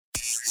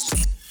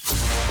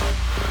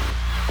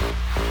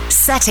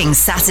setting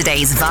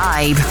Saturday's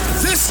vibe.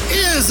 This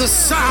is a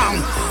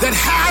sound that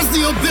has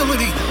the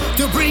ability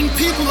to bring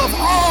people of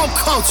all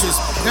cultures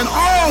and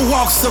all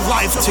walks of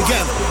life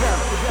together.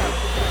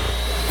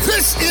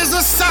 This is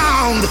a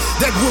sound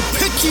that will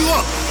pick you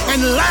up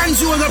and land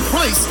you in a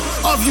place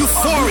of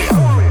euphoria.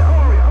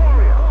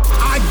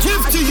 I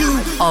give to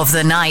you Of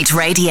the Night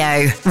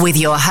Radio with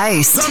your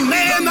host, the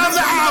man of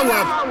the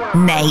hour,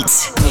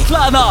 Nate.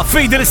 Tlaqna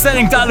fid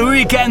il-stelling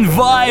tal-Weekend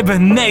Vibe,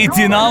 Nate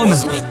jinawn.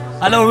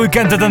 Għallu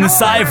weekend ta' dan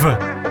is-sajf.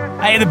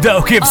 Ejja nibdew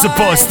kif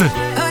suppost.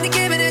 Honey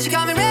came in and she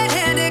caught me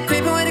red-handed,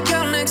 creeping with a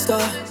girl next door.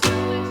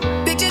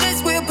 Picture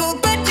this, we'll both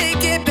butt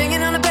naked,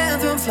 banging on the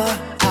bathroom floor.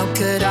 How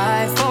could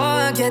I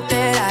forget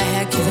that I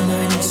had given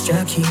her an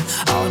extra key?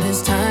 All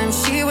this time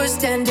she was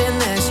standing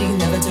there, she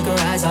never took her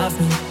eyes off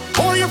me.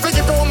 Oh, you think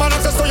you do man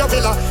access to your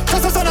villa?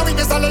 Cause the son of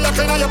weakness and the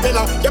clean on your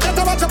pillar. You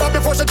better watch your back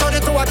before she turn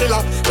into a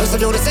killer. Listen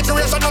to the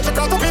situation, not you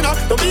call to pinner.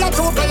 Don't be a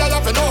true player, you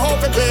have to know how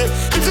to play.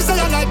 If she say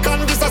a night,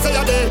 can this I say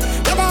a day.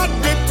 Never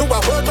admit to a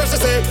word where she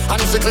say.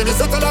 And if she clean it,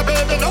 so tell her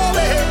baby, no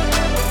way.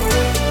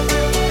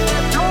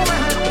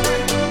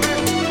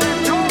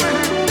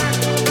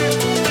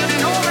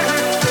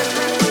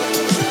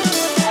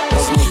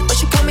 But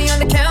she caught me on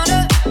the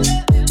counter,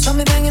 saw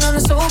me banging on the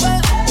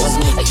sofa.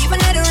 I even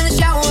had her in the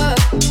shower.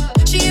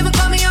 She even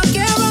caught me on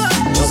camera.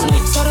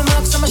 Saw the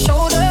marks on my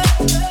shoulder,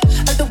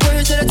 heard the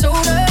words that I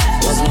told her.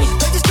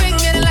 Heard the scream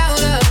getting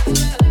louder,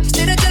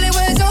 stayed until it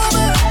was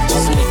over.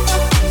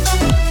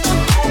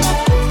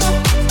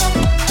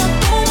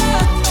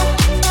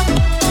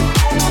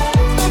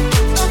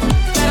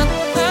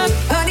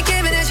 Honey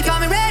came in and she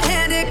caught me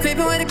red-handed,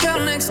 creeping with a girl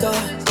next door.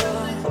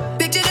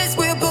 Picture this,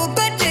 we're both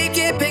butt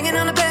naked, banging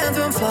on the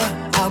bathroom floor.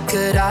 How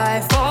could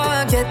I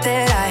forget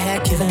that I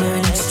had given her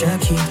an extra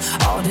key?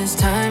 All this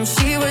time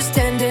she was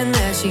standing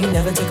there, she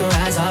never took her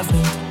eyes off me.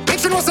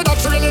 Bitch, you know say that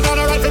she really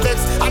not a right for vex.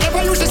 I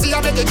never used to see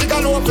her make it jig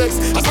and no flex.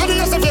 As funny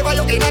as the flavor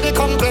you in the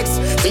complex.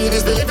 Seeing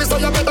is believing, so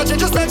you better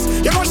change your specs.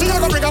 You know she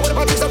never bring up with the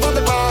politics from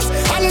the past.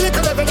 All the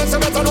little evidence you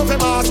better know for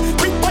mass.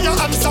 Quick by your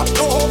hands up,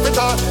 no hope in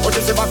that. But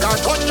if you back and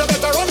gun, you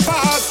better run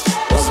fast.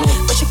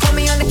 But she caught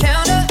me on the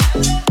counter,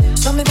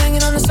 saw me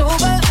banging on the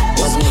sofa.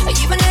 I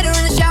even had her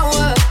in the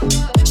shower.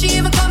 She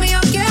even caught me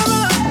on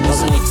camera.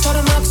 Saw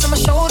the marks on my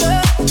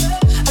shoulder,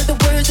 heard the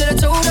words that I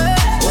told her.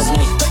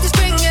 Heard the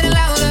scream getting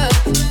louder,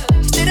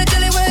 stayed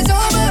until it was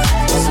over.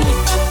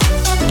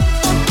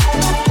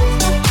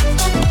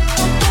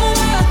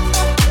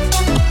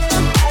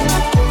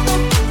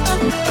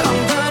 I'm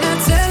gonna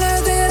tell her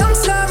that I'm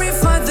sorry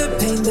for the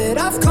pain that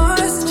I've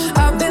caused.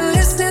 I've been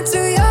listening to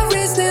your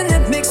reasoning,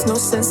 it makes no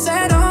sense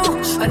at all.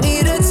 I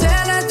need to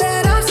tell her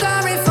that I'm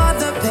sorry for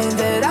the pain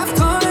that I've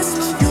caused.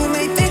 You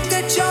may think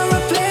that you're a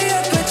player,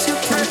 but you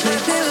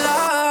completely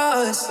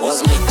lost.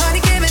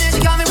 Honey came in and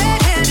she caught me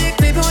red-handed,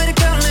 creeping with a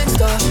girl next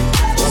door.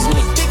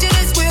 Picture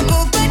this, we're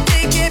both butt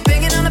naked,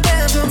 banging on the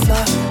bathroom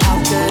floor. How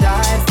could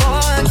I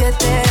forget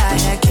that I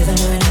had given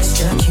her an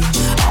extra key?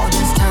 All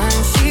this time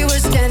she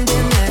was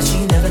standing there,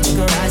 she never took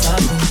her eyes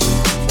off me.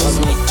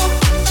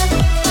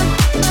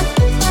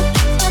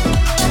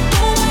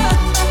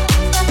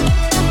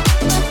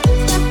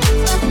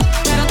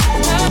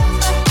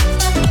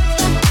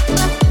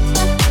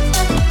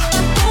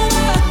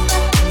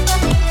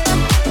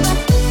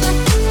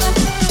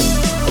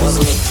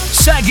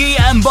 Shaggy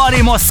and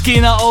Body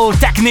Moschina u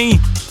Techni.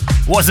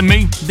 Wasn't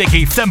me,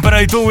 dikki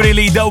f'temperaturi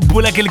li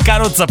dawbulek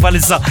il-karozza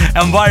palissa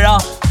barra.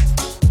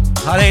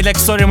 Għalejlek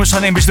storja mux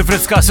ħanin biex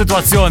tifriska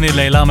situazzjoni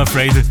lejla, I'm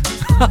afraid.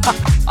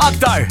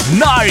 Aktar,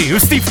 Nari u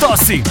Steve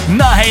Tossi,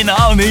 naħejna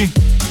għawni.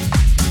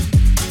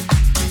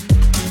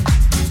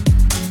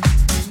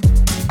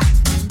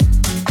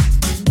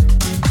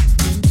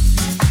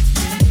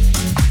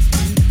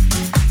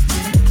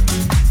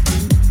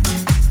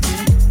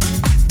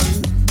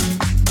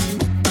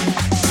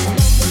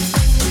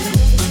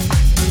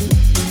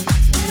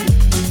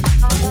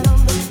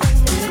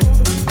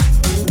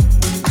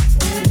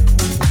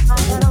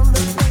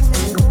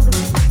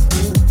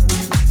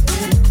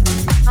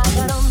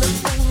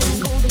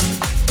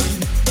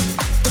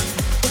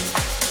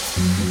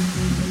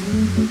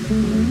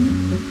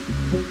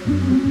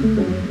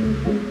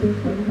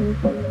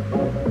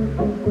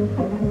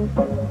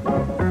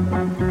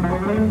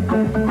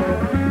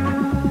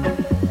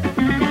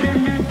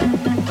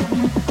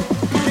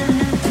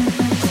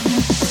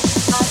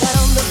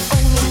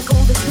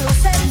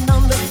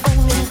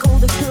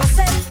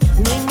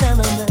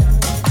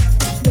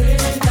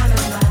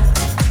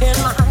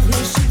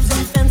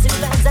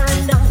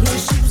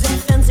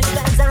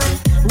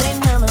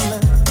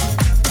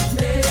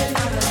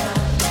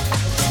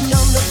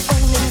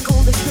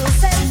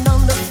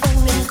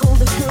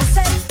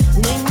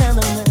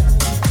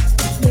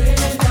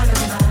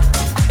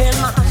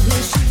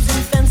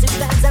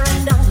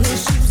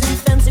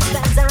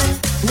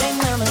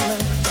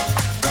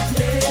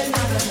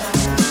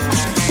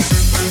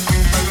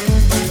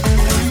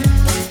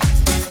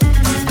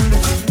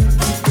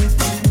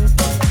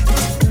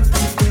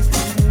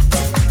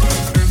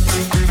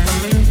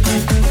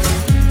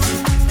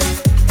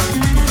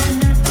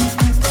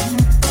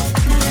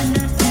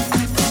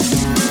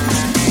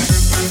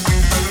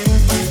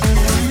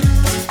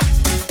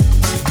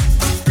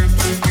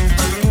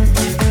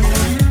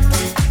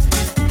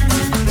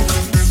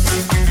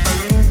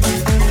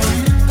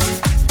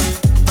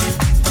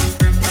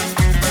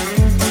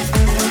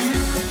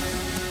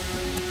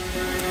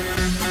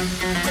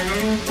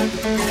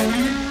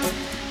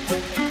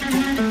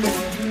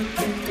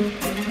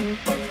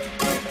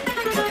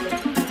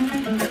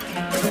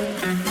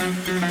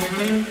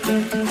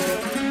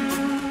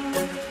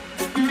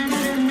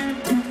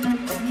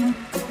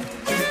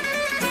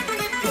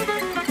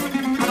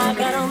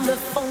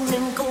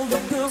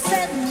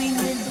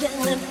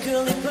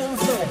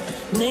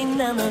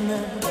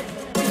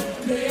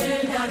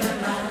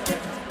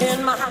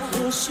 In my high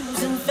heel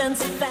shoes and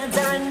fancy fads,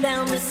 I ran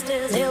down the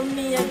stairs, hailed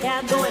me a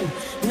cab going,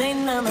 nay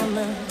na na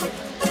na,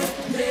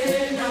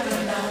 nay na na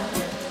na,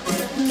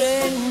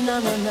 nay na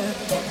na na,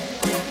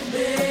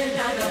 nay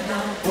na na na,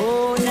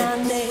 oh na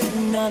nay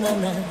na na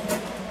na,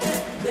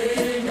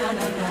 nay na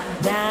na na,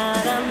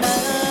 na na na.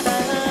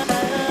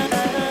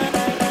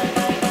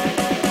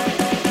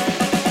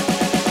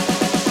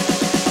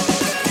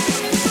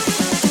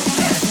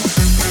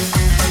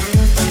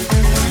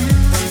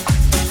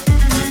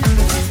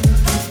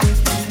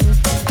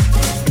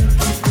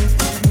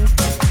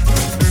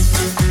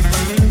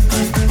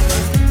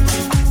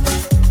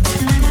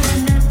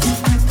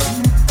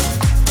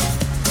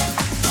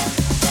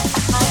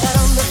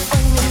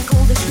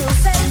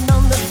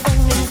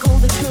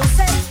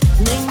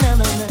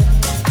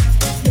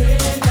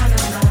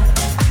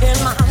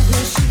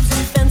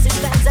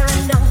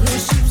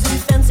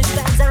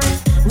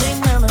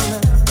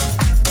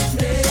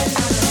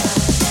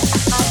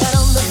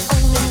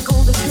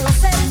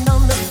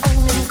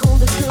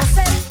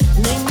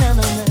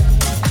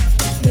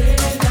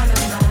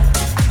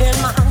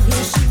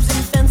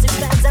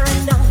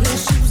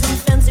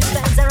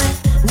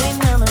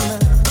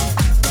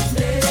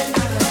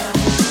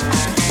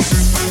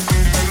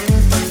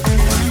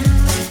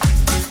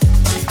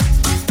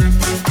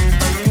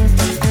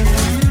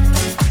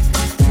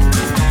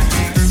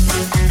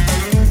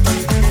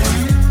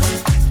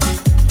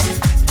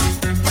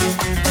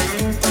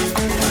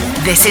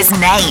 This is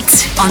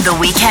Nate on The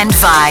Weekend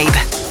Vibe.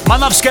 Ma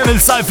nafx kemm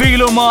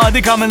il-sajfilu ma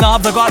dika minna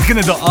ħabda għad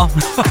kien id-doqqa.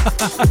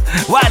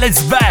 Well,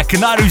 it's back,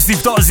 naru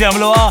jistif toqsi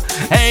għamluwa,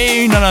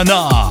 hey na na na.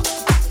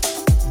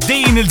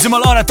 Din il-ġimma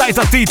l-ora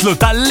tajta titlu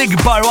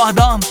tal-ikbar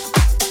wahda.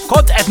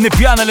 Kont qed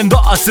nippjana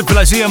l-indoqqa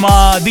s-siflaxija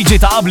ma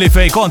DJ ta' qabli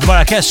fej kont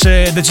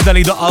Marrakesh deċida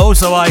li doqqa u,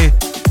 so I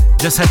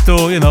just had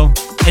to, you know,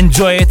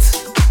 enjoy it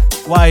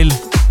while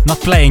not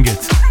playing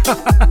it.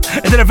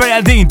 Id-referi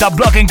għal din ta'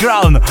 Block and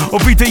Crown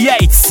u Peter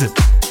Yates.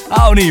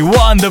 Howdy,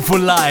 wonderful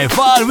life,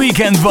 all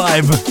weekend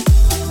vibe.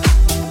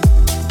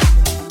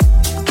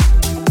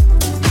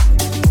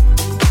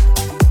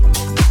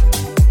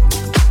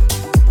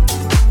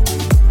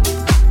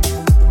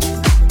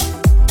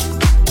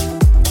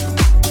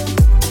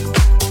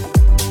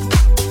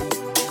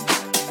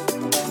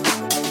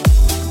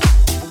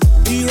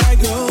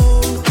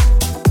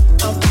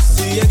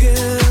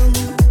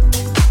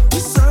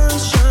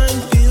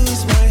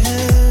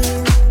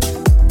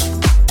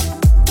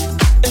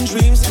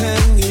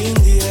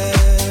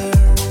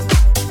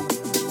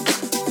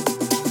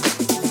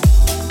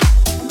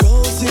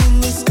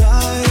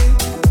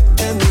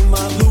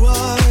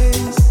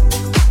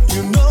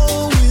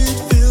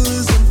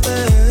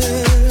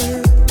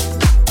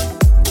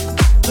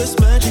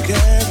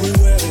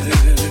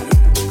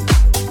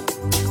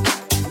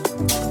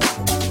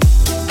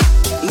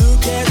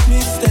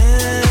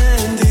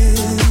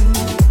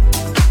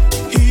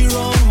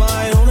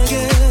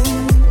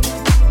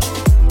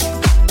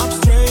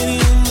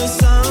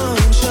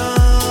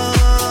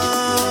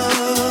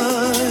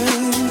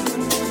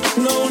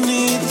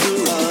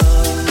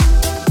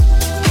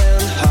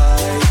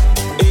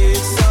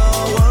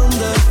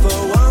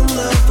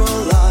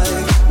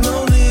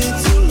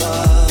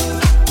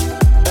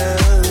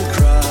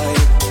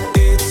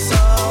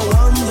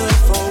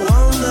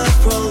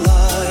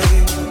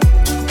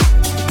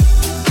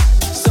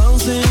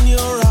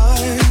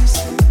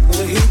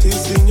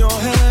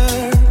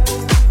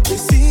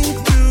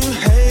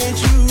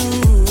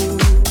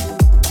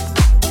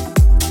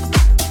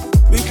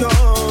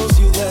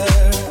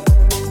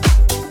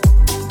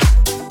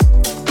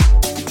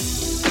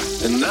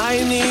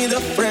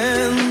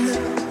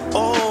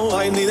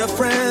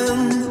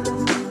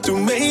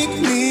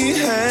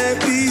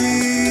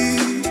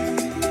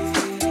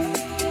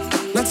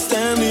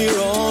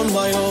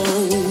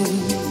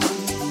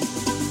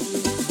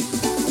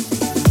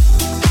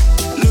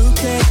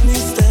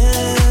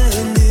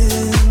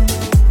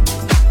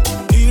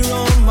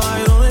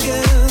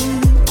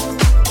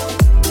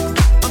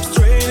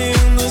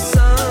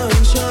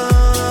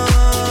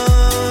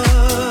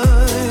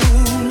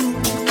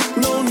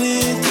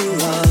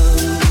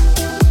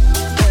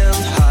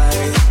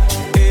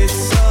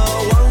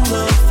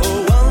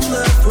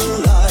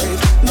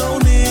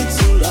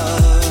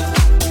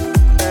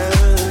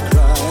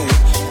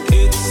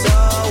 It's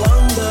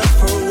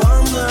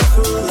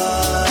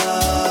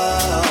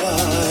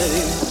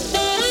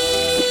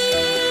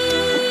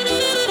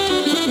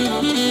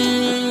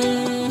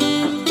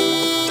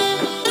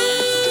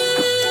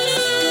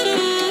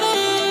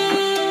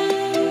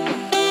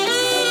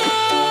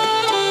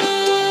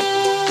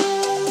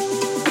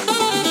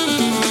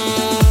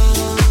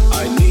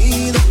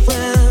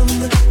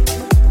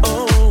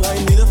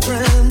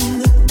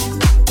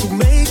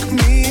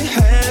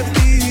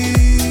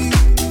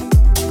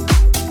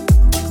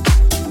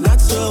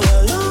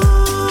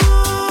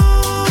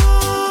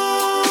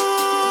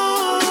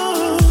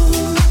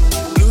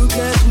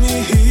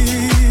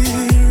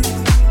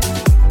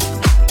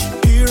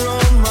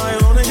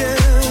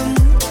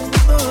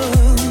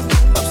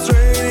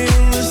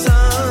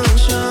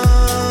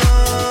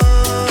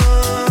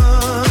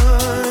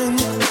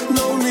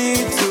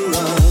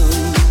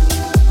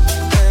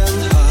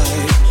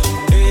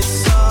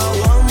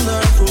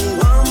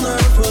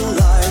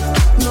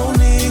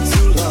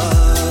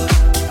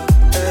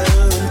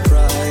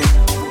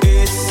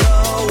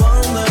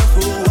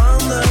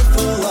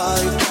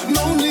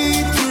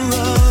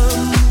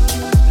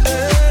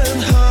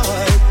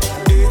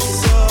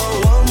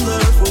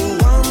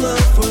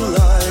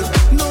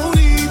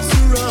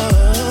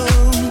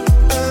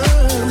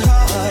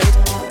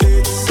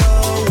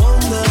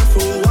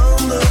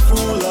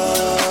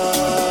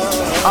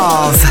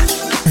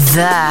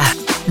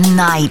The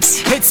Night.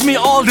 Hits me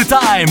all the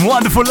time,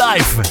 wonderful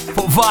life.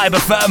 Fuq Vibe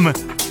FM.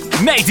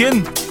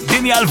 Nathan,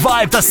 dinja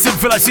l-vibe ta'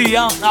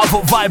 s-simfilasija, għaw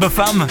fuq Vibe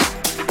FM.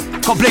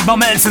 Komplik ma'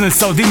 Melson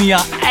issa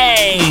dinja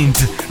ain't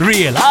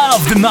real. I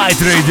love the night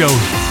radio.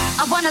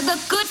 I wanna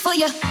look good for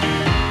you.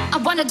 I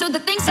wanna do the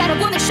things that a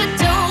woman should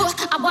do.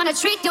 I wanna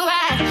treat you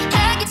right,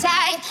 hug you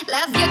tight,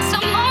 love you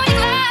till morning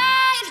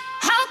light.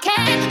 How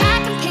can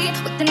I compete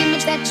with an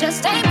image that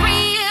just ain't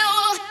real?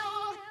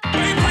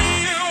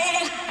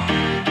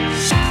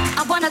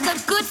 I wanna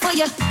look good for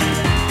you.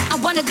 I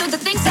wanna do the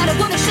things that a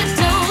woman should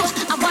do.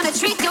 I wanna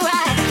treat you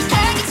right,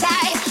 hug you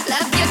tight,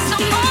 love you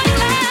till morning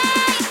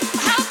light.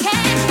 How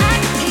can I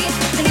compete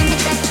with an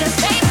image that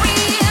just ain't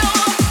real?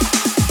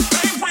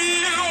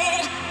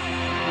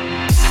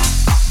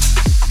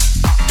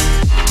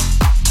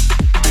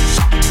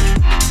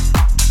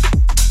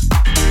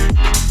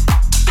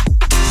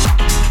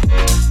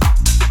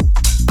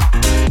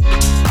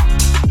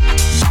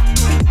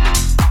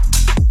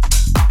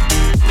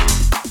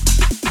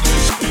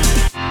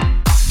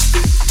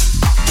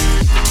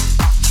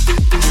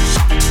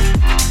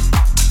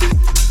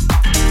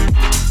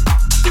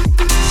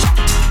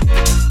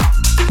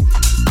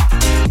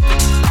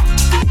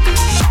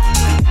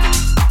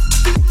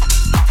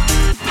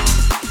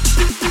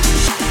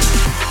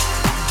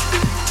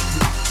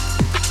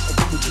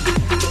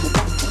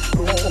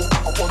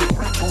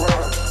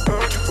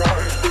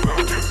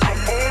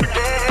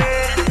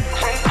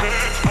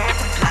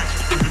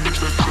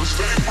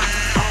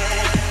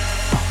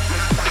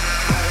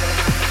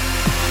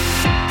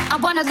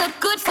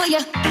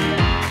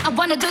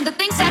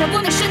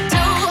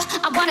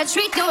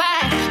 Treat you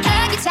right,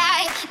 hug you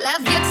tight,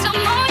 love you till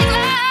morning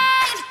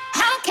light.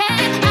 How can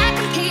I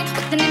compete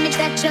with an image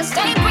that just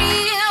ain't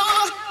real?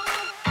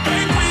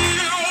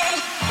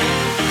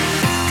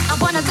 I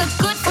wanna look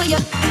good for you.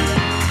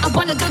 I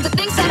wanna do the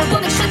things that a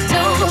woman should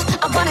do.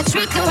 I wanna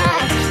treat you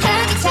right,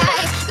 hug you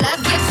tight,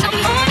 love you till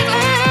morning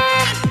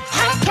light.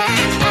 How can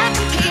I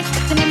compete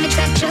with an image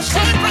that just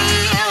ain't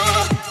real?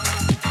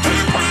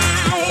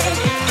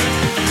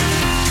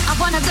 I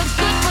wanna look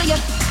good for you,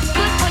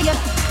 good for you,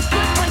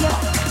 good for you.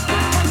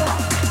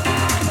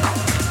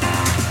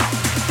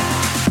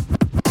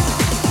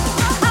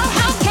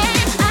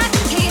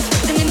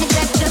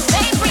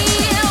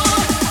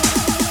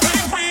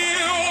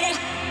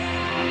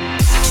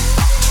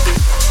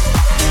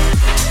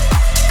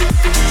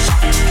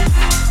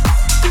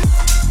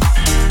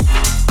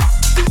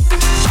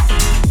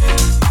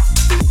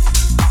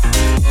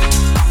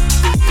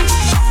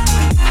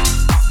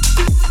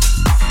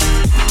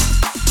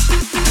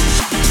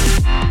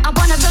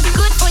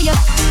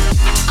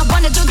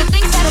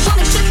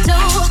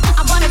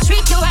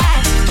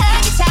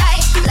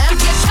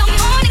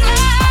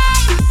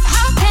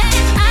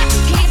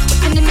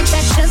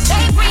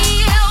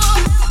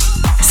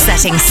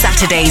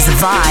 Saturday's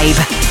vibe.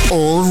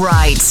 All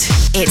right,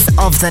 it's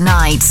of the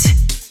night.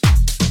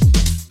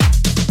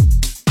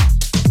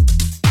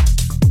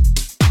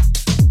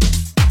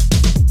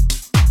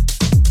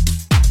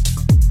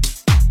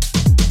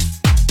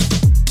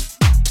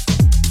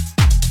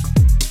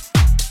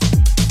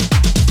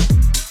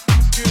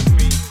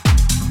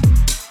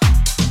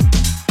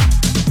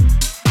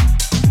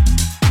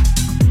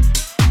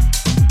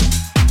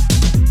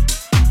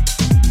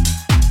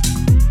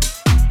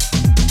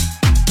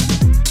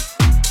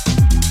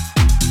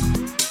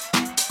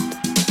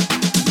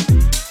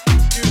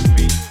 Excuse me.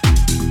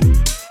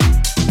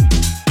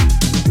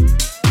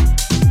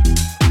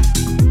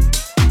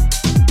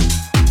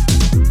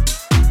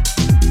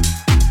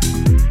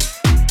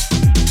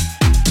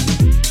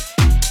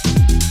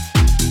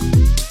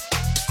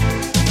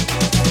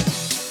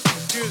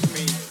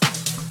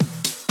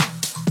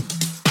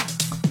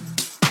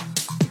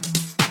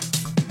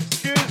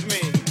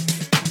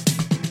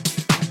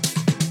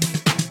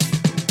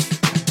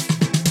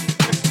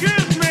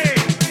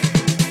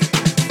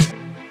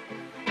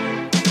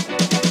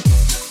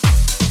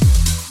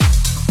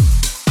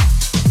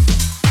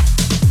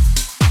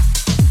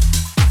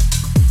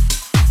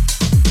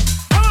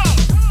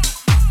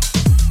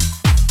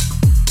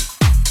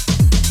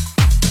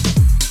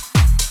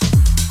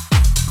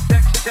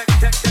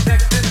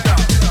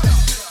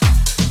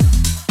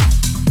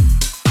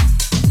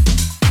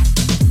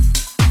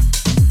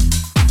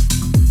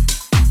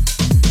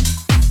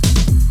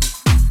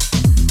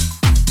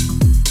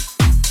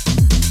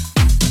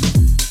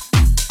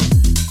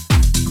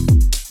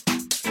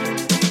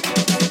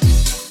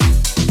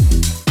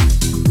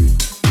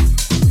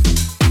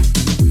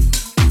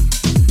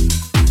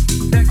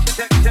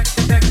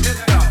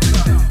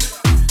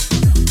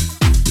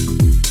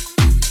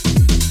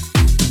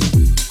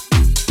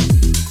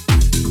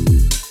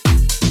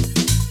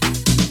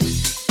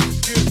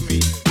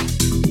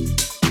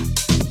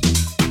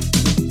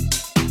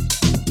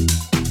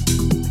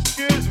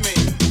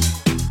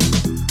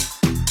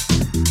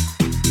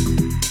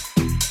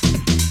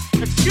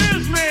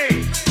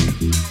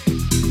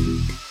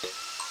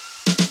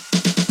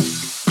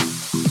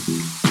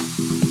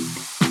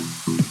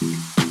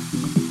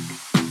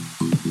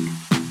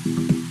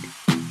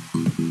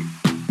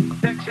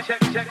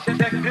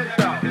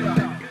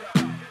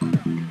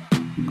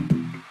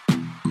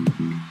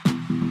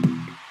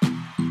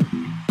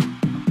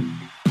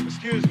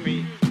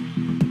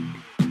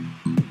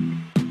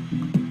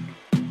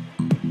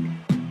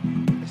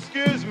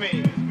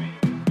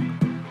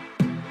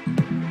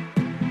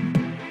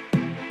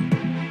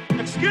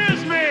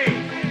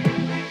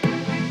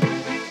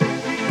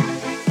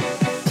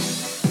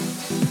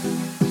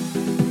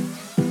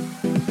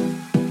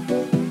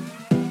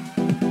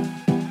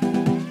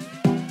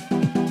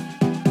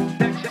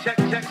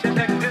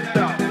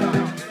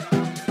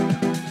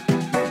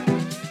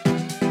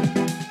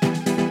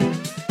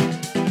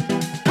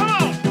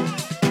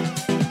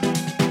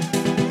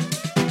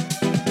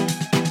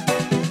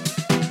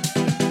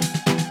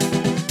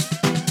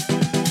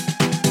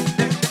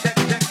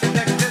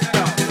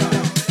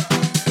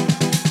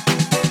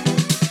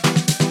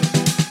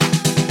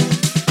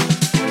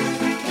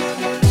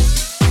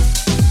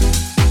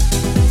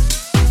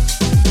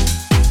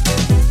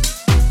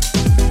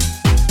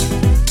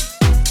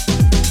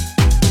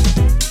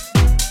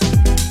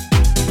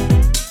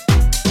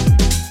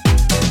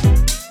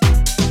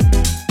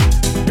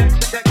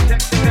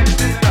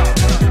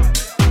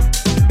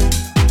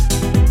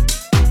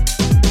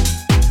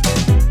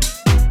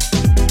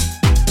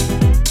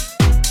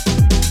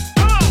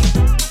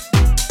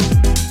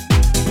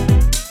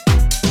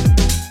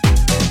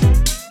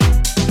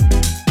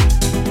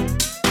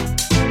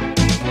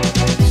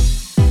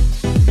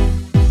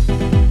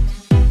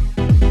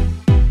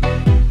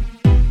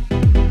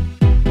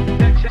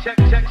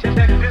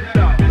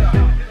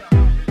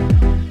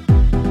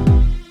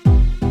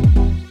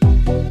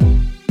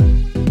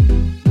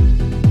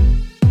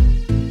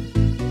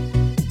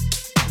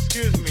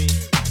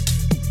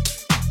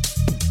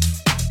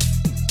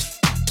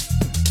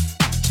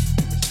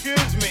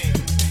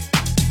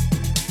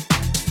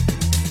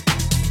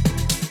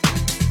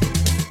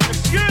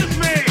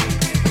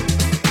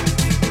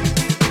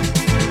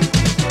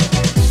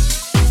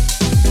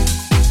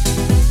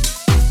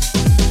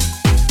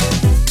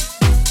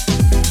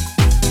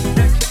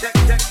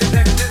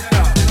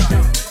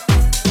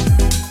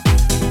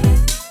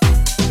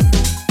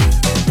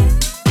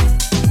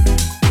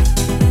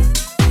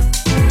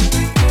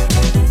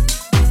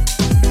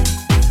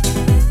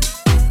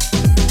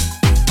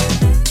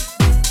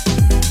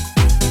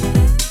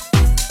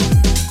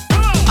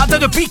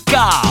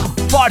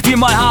 Party in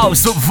my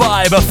house of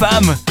Vibe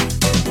FM.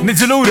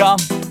 Nizilura,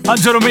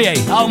 ħanġaru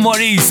miegħi, għaw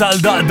Maurice għal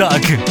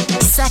daqdak.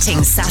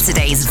 Setting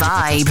Saturday's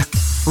vibe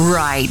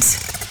right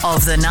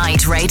of the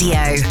night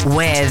radio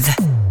with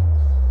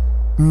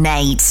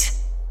Nate.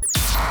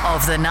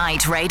 Of the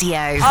Night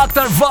Radio.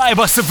 Aktar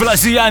vibe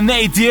għas-siflasija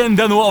Nate jien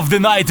dan of the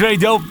Night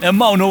Radio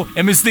immawnu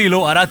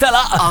imistilu għara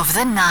tela. Of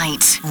the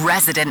Night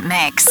Resident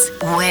Mix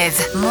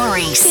with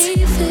Maurice.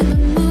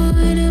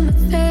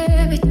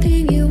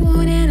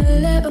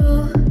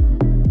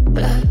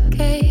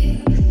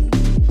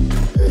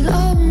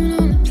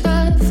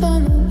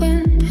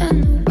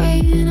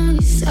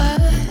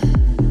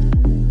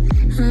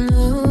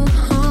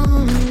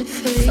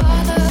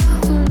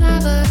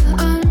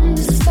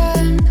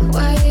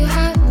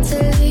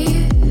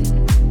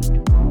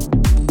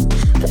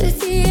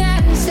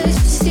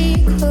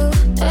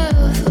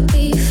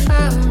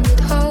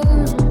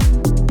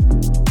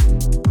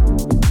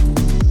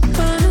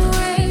 Run away.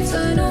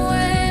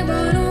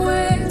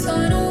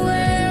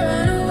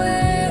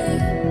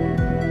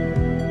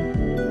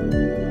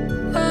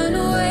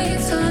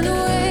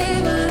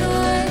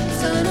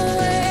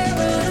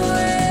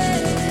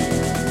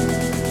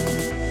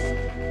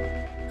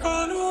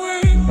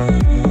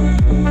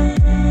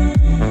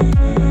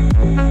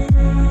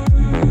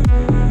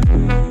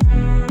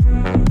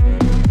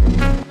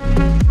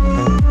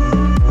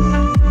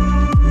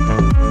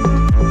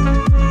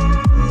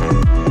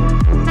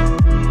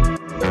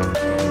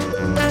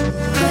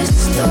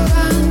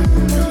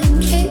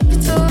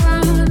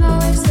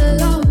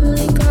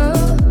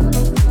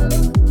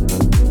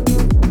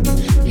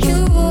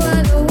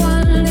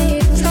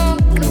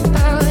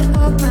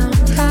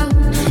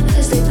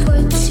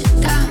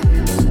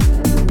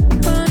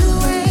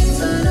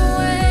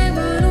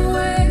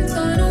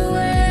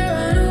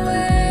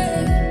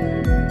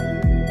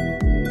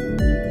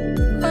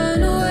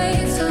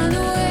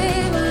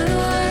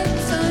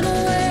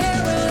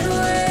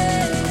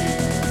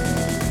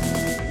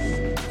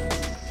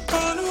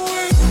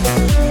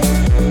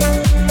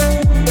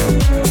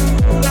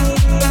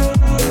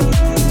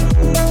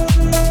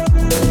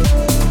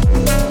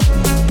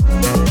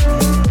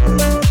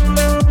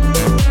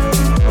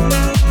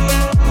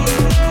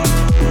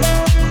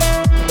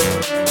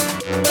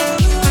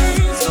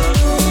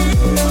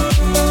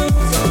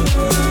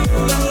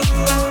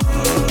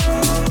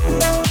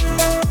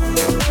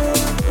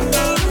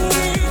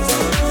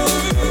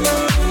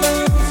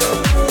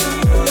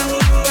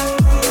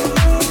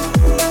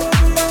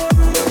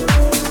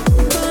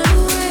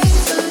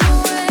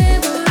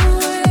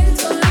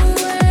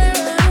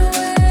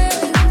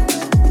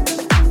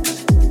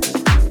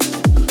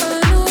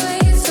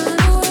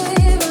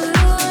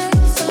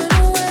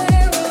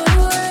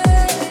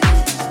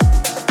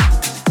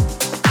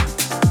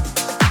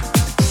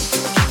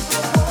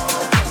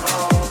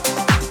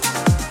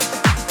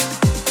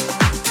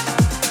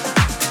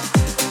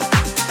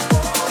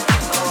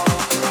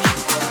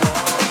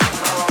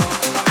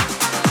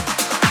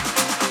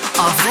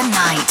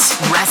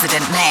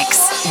 Resident Mix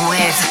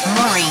with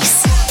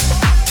Maurice.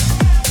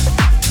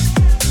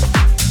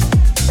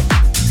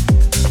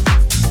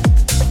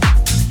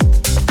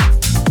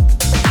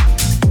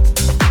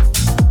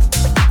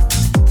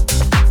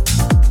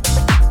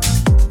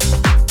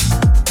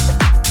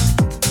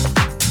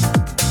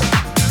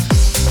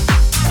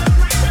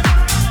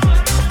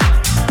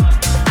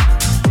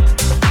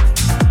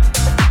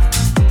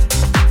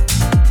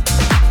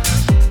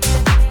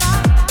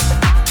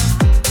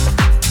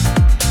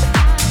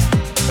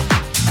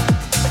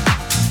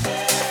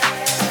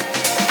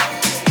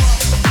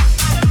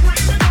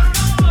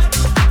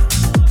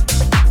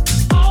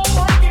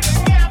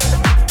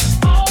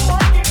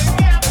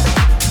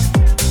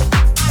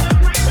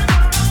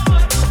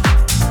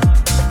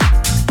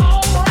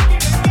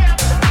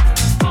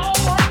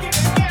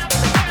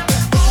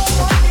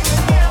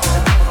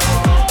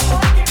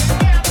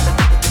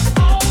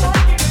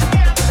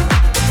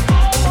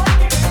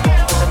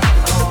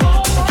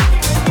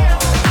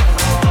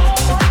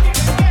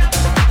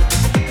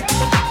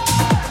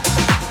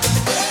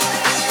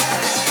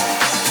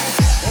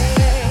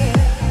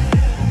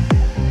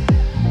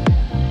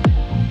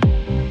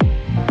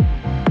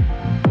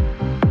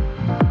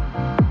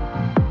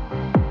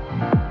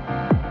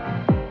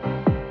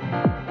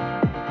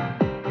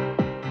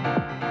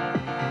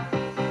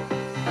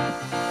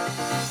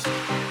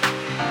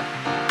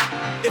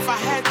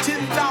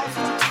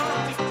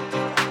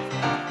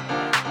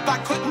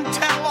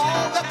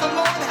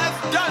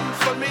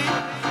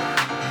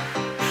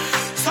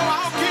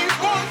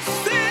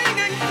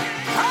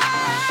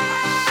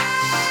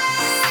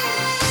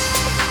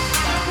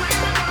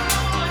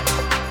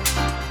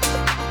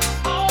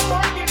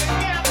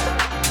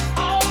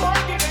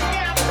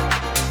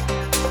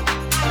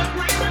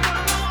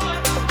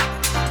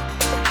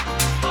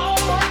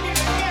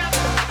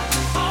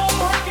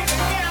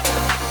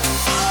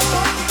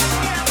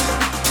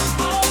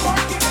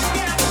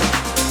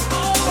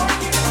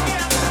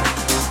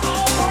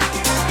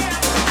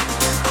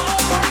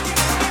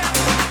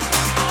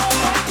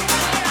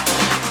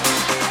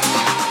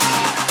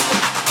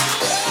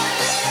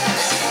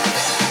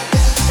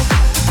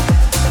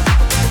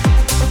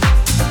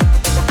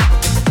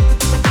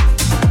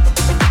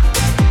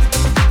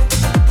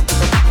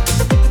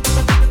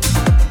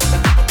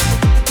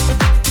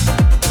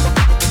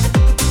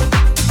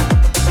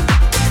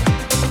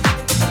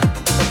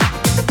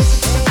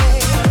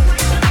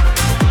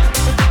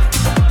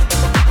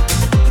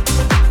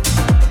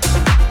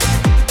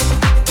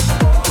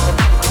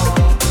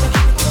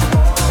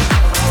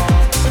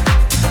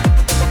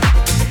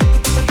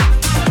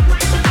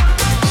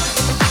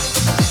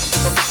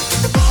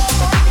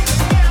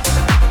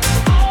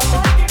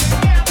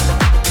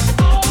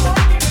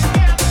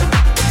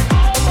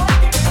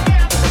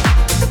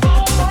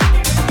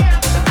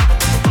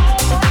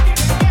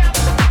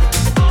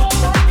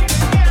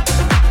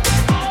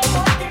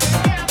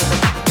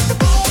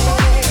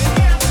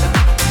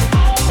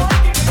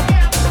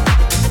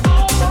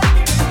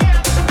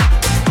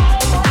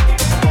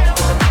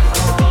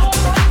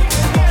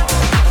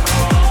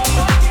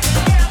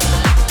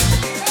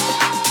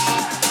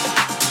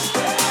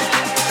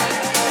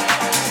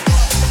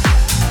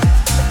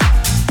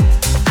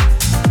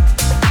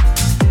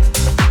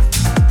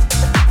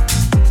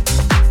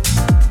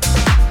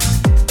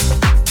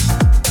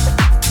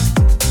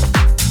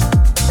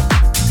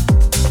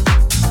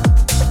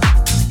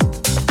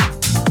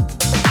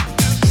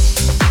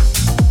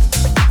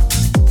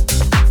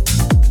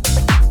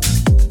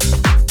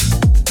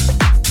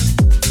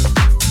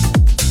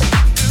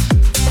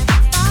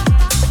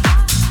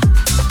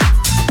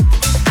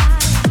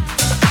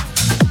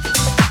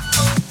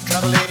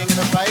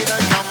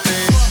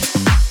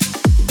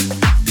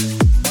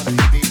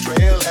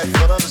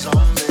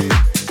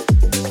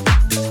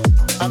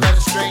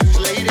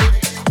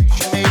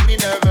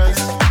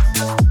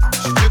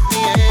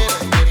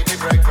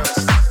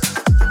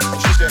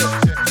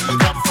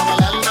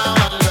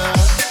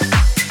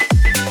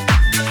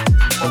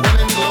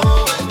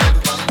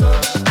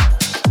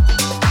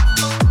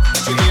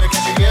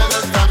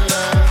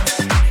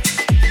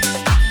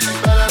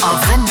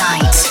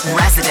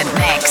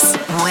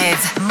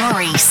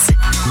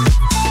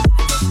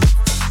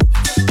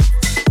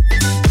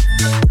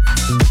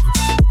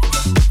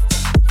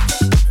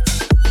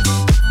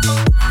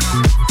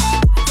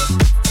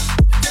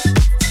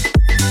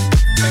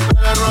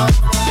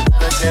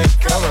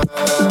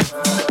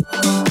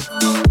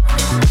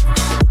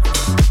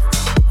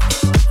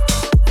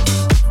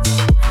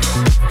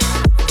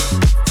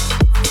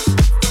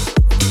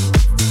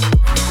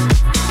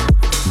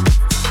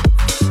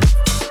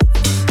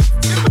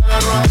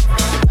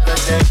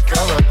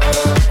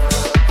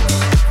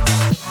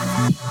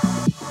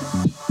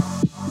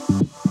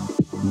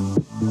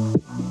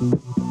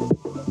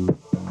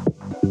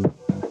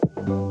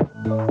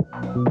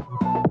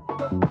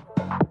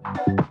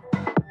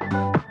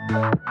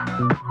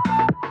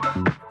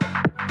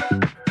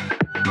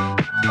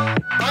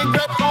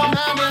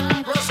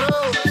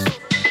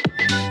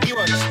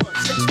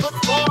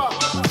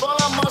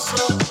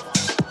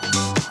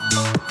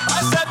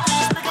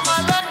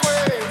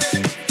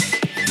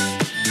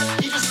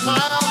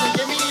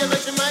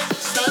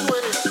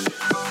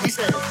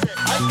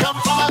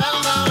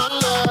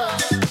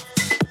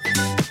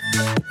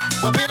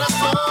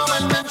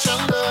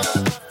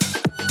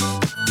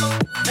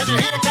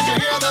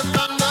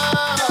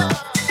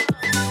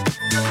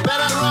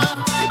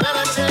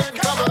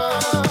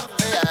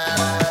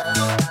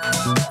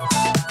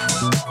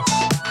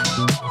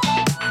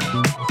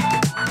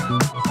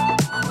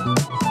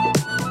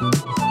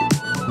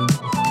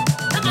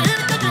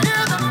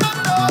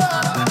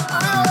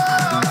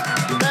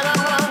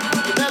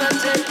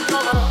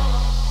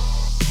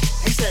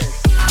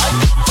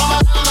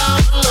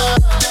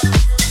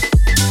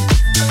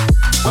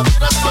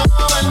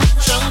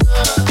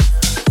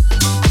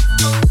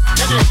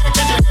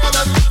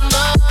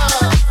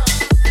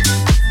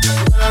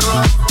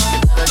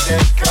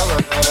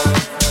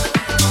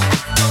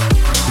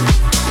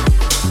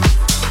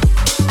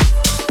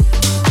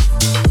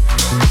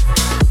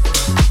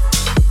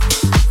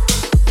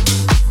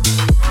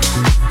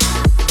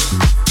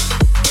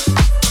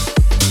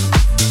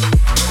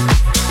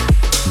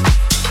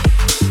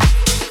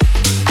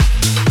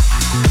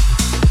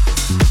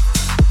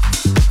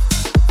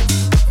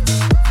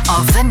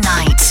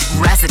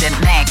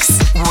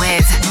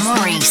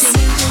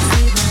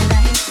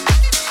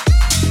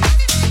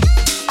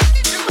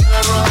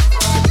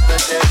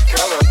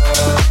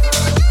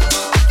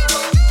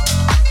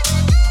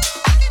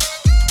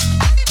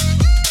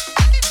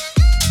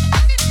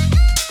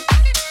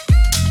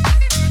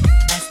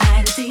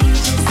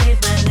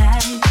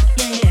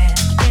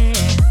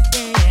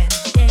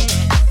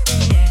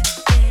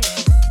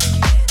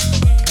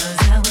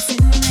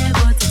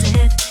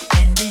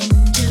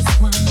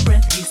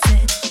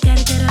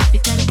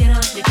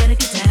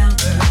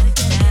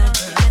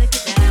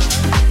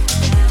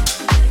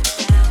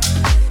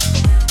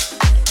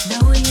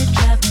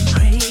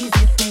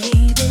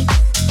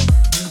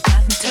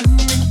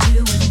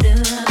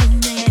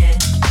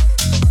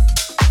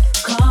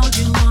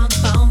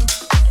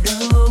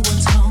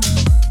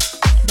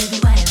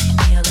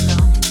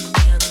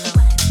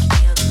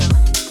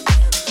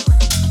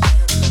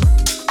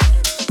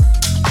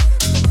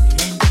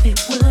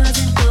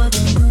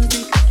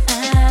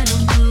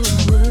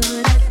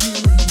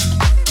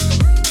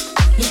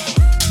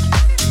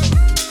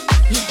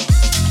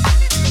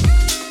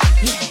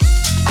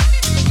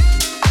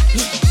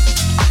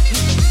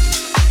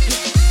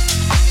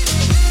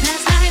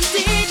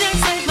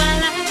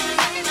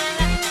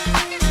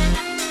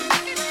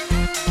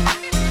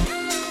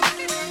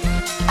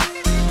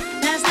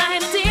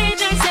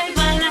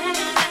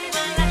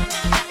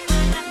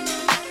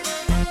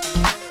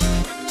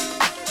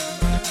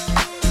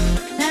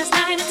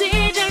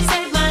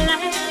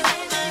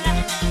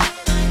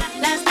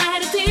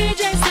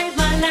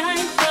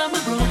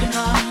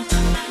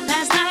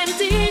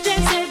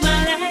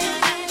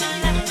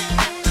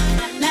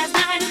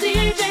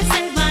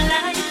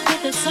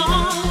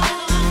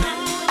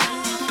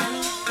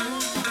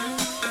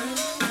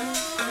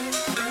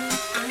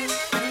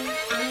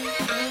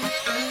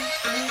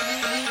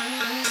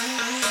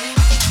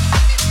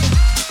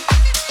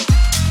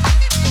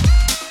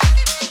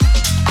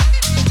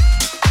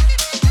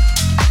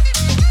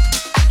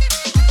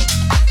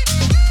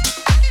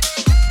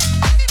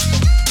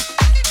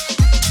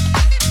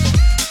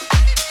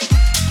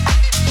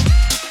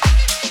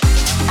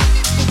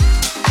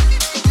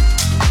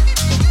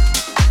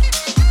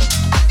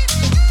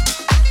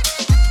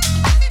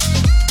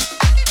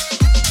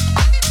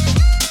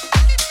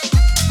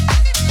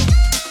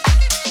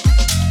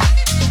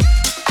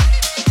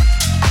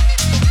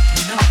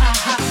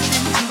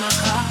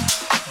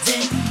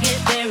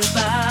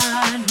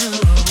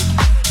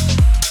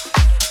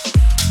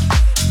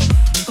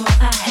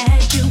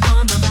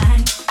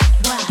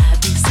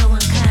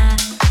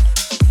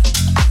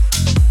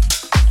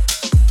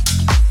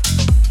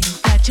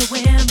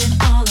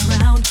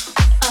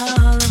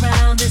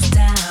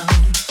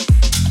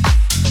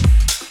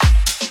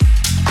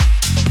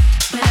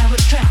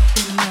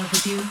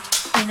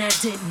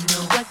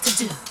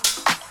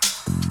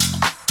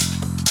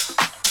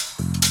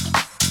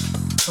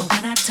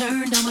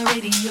 turned on my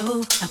radio.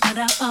 I found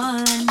out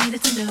all I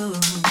needed to know.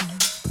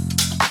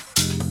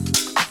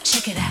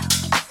 Check it out.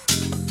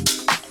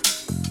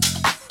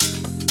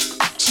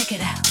 Check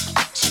it out.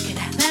 Check it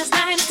out. Last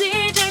night a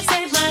DJ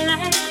saved my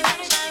life.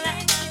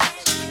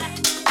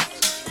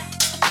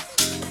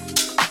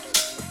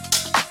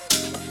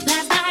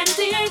 Last night a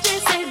DJ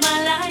saved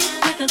my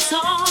life with a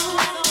song.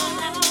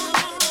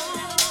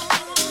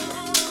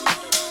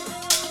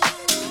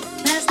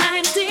 Last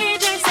night a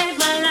DJ saved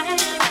my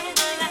life.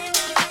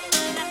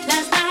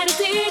 Last night a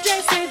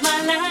DJ saved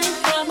my life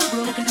from a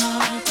broken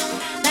heart.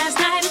 Last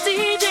night a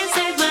DJ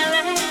saved my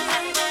life.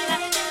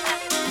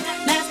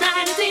 Last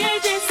night a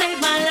DJ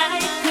saved my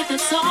life with a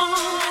song.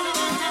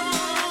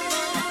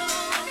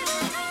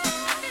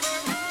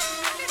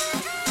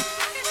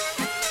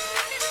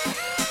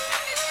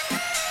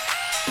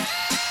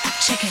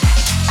 Check it out.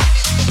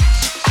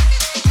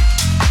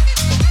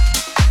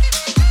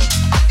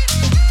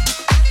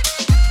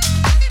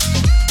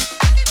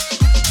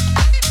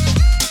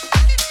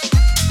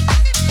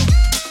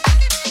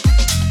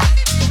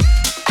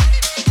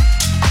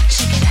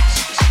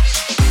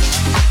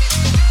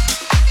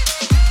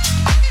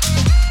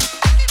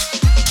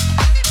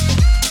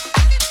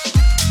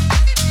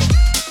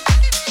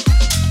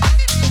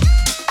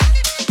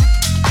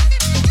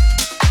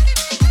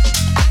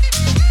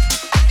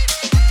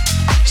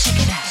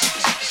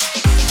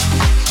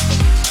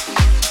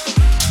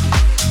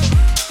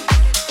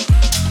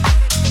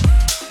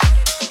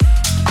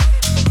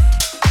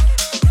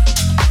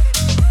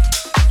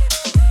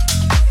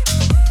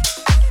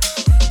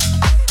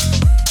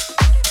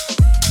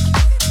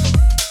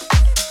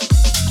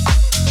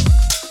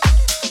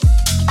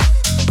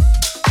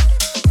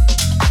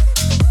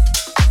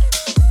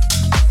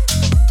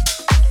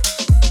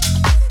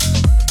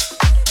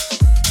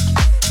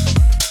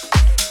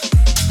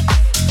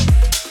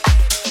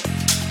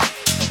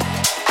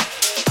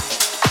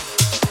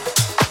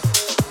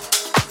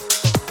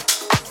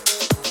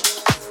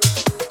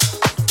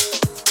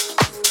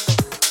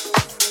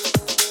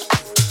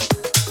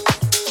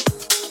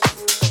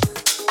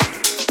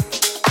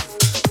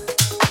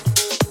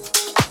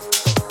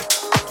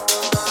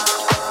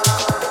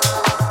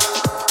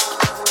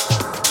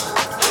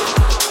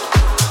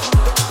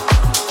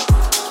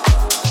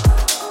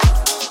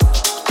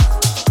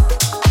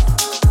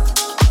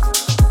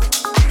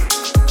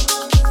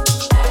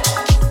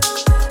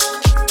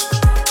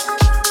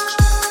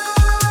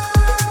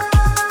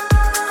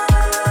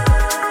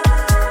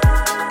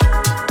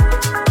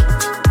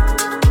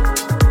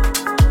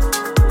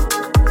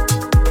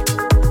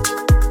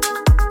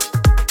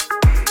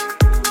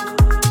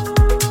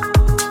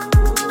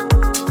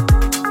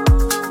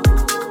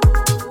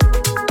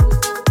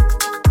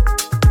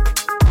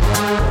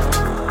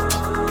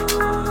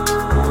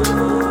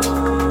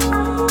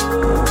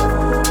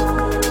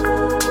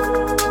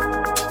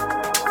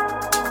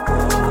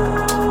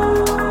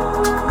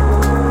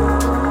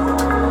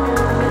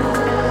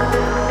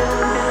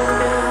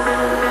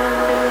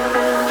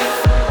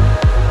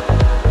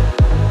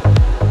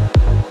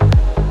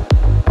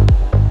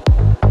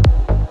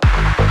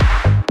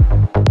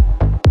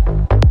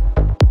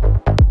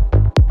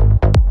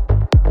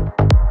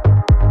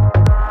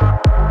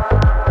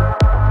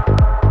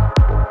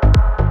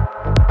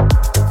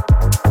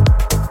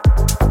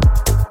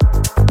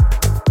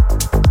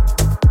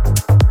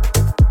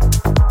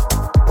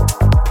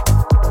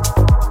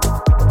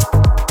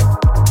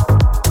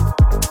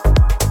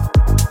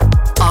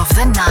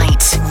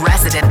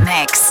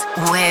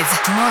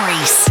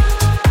 Maurice.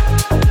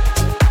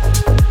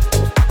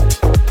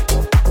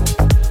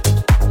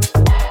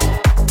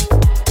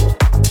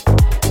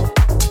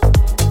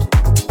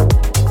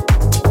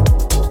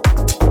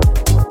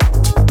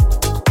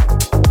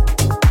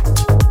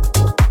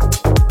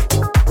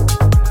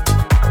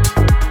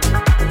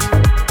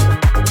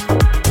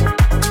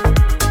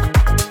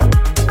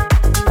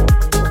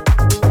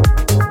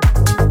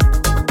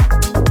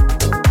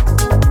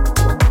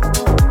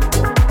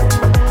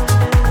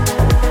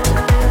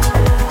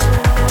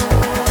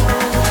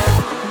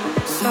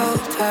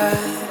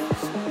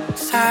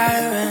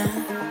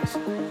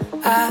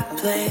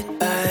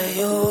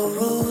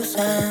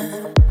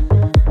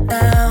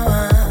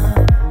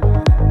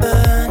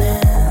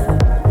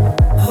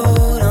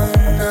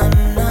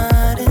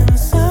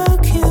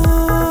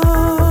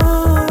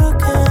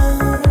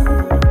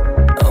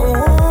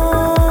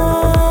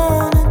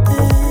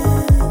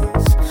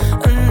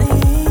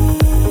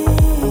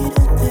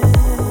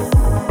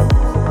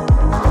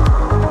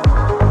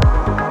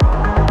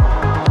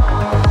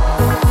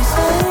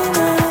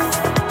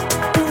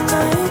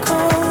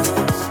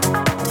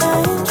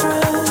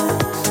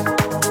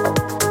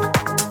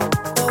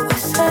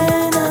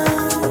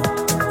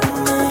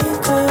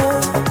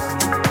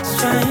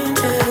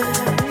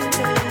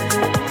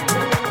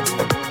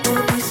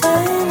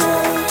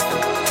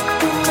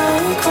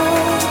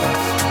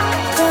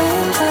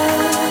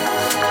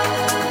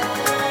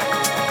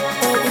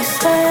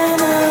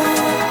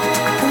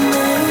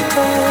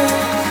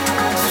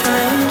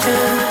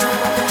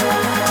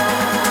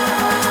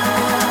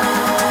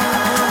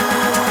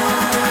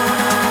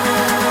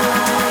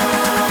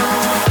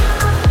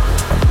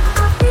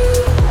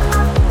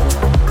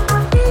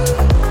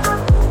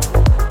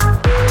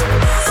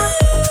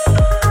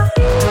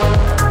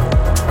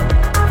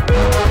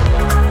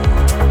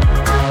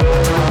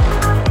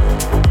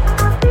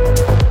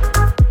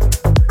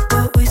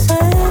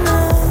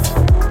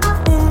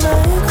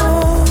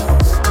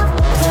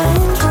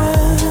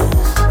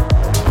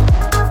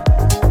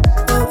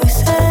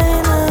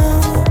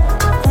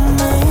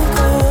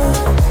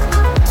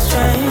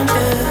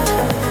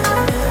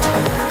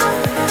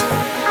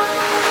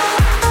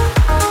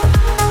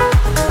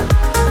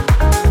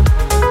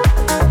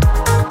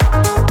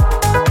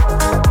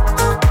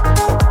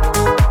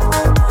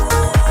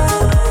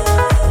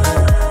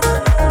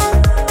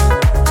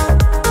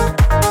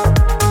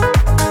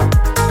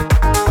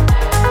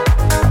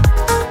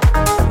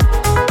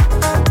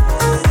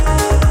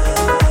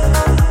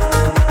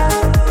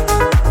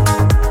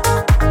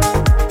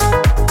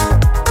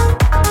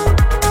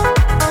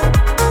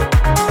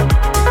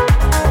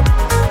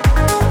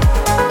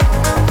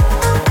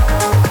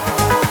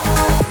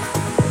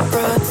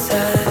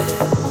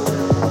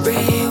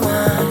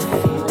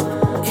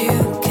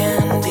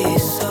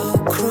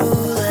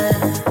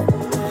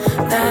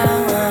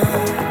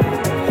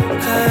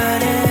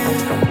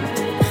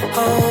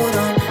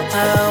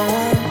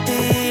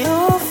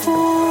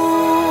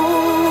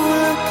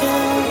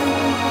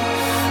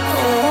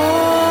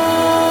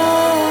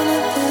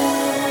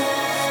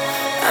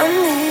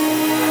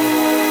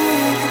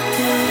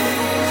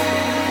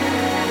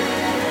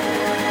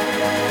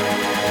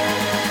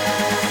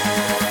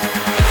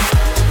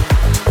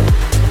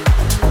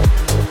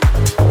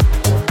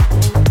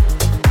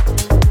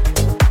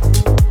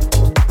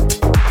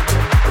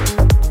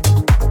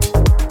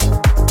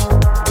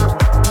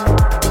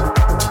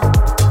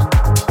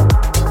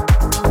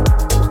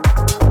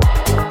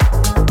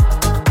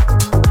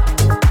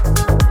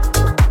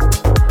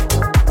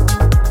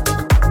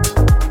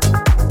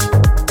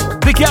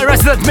 Kja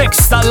Resident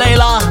Mix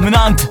tal-lejla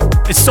minant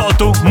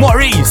is-sotu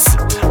Maurice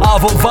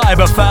għafu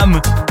Vibe FM.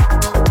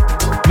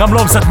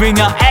 Namlom sa 8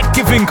 ek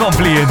kif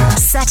inkomplin.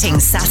 Setting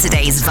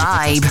Saturday's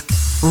vibe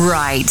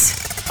right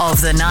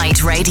of the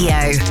night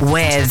radio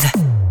with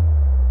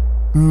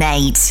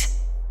Nate.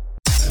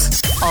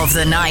 Of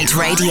the Night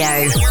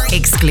Radio,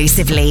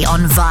 exclusively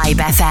on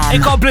Vibe FM.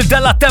 Ikompli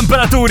della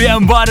temperaturi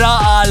barra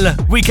għal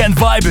Weekend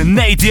Vibe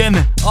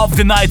Natian of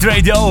the Night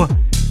Radio.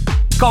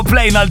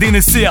 Komplejn għal din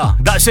is-sija,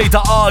 daqxej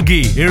ta'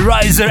 Agi,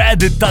 il-Riser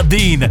edit ta'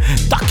 din,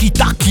 Taki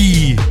Taki.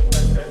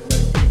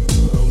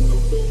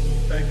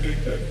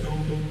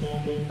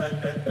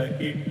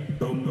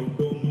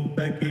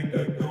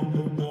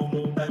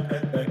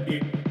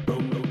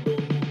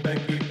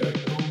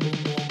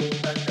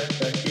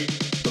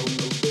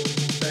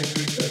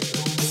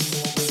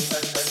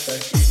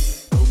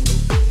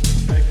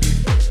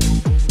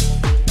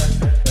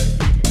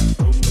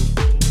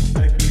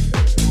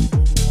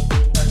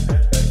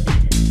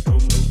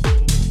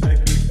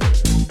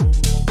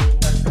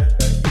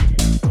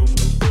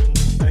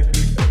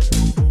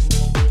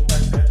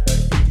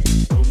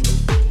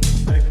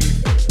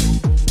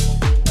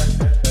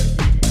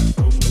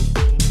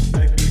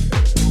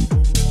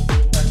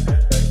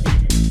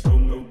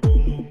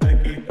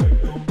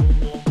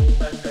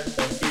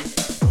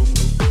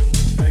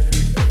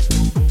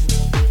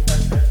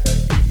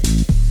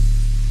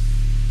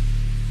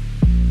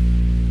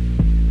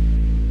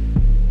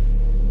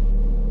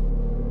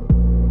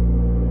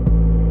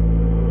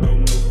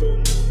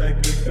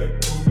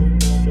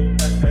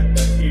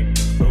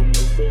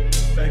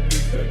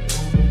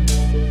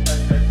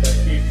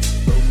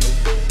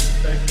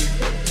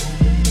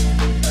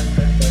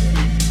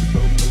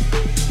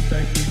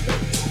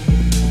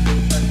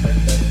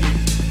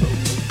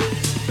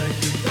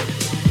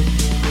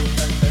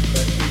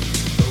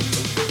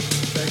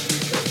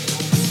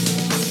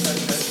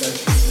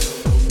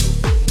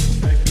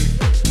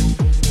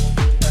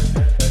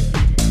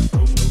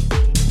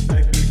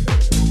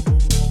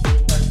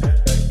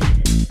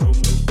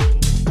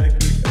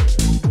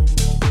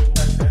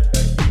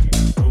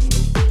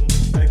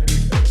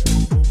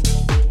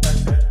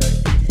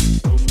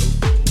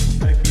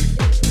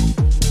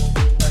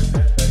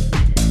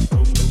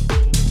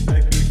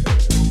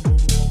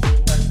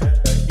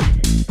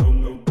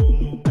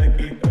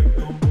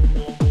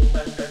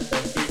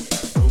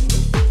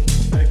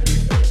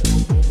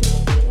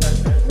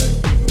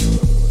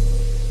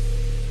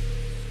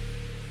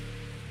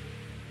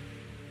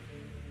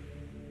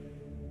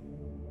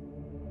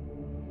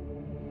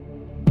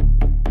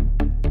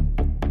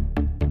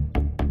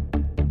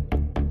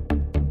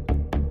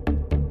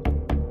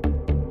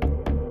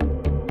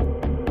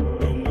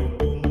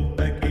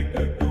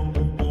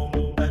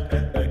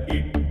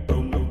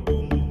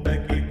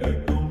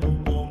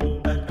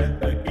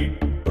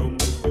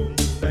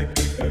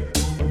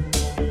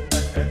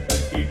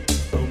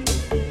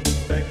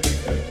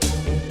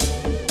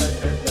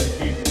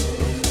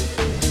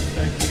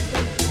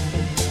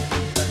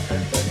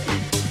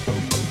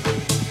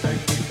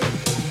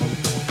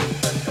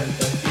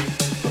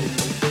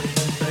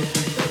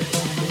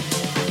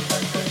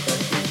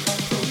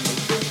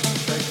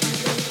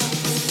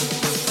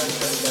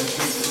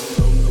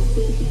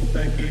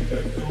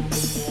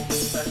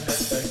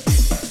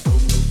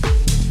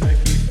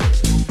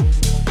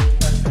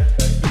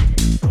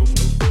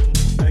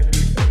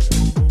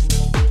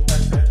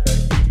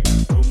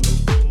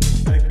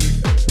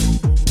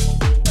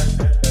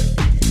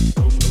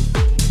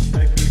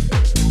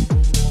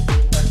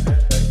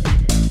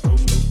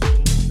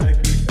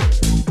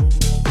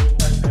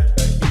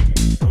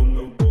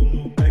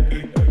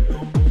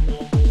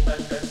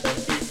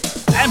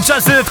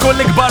 ċansi li tkun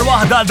l-ikbar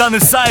wahda għal dan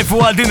is-sajf u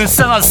għal din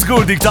is-sena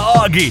żgur dik ta'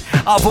 Agi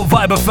għafu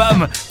Vibe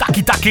FM,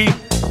 Taki Taki.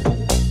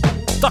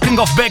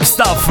 Talking of big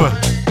stuff.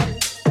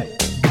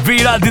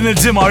 Kbira din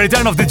il-ġimgħa,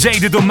 Return of the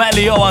Jaded u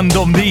Melio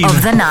għandhom din.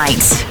 Of the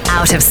night,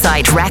 out of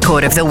sight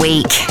record of the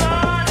week.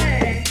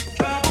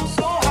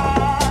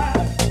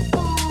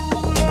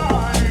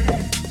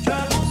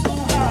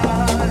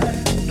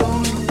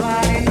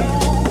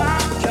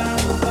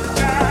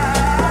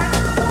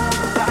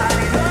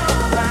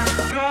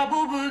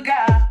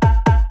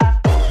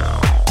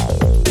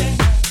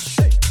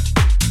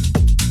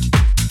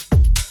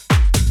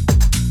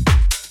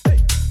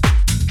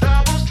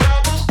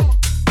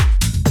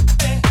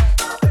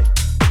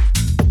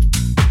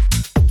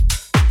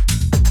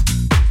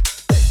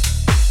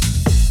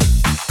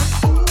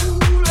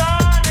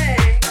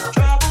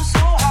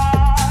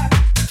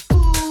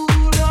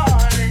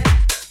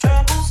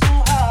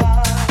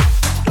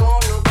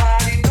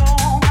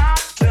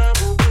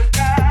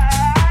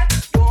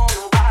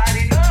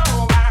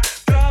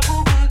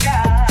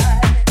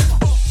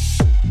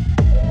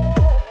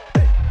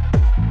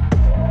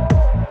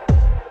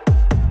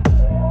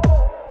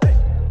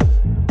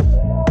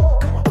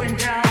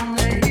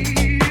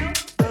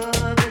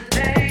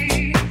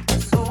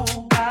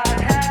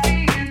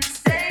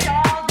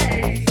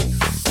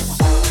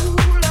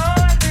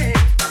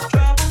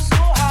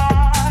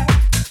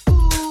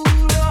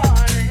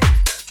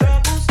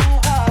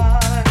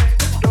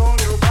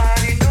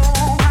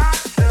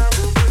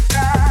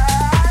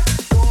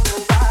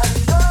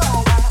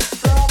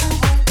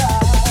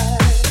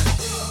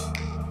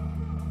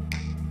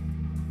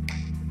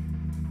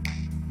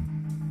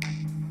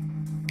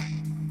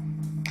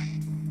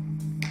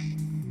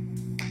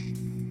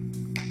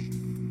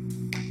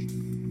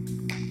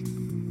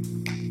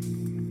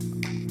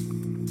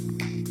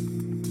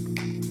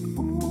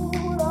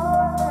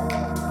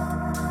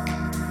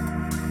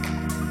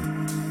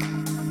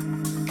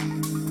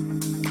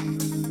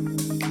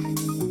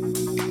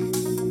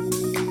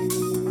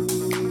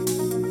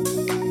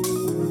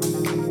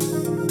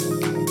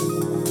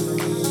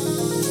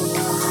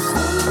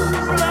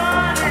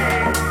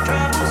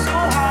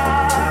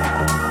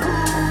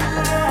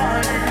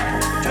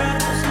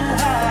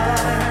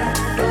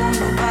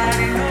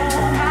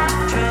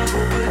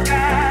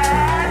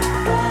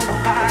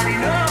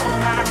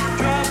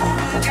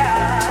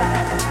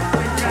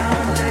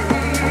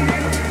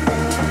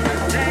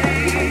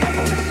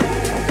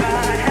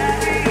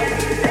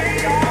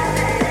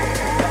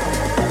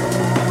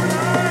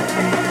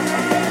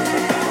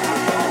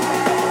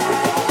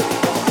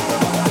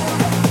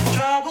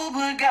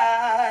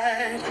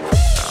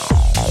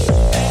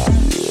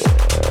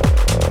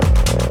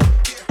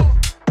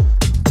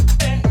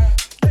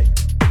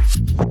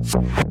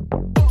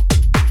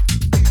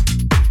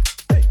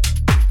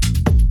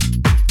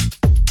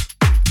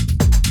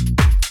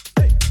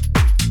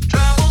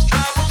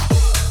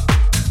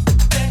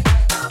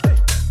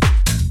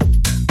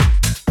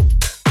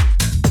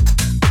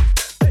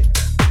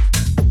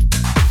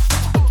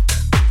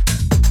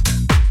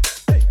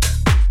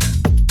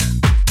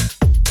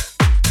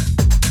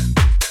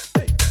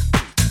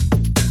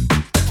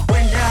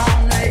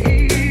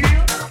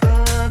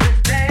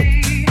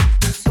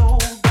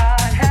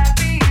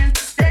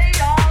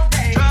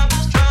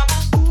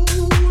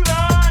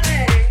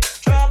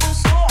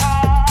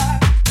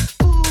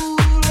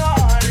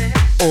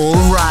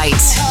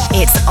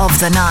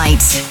 the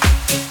night.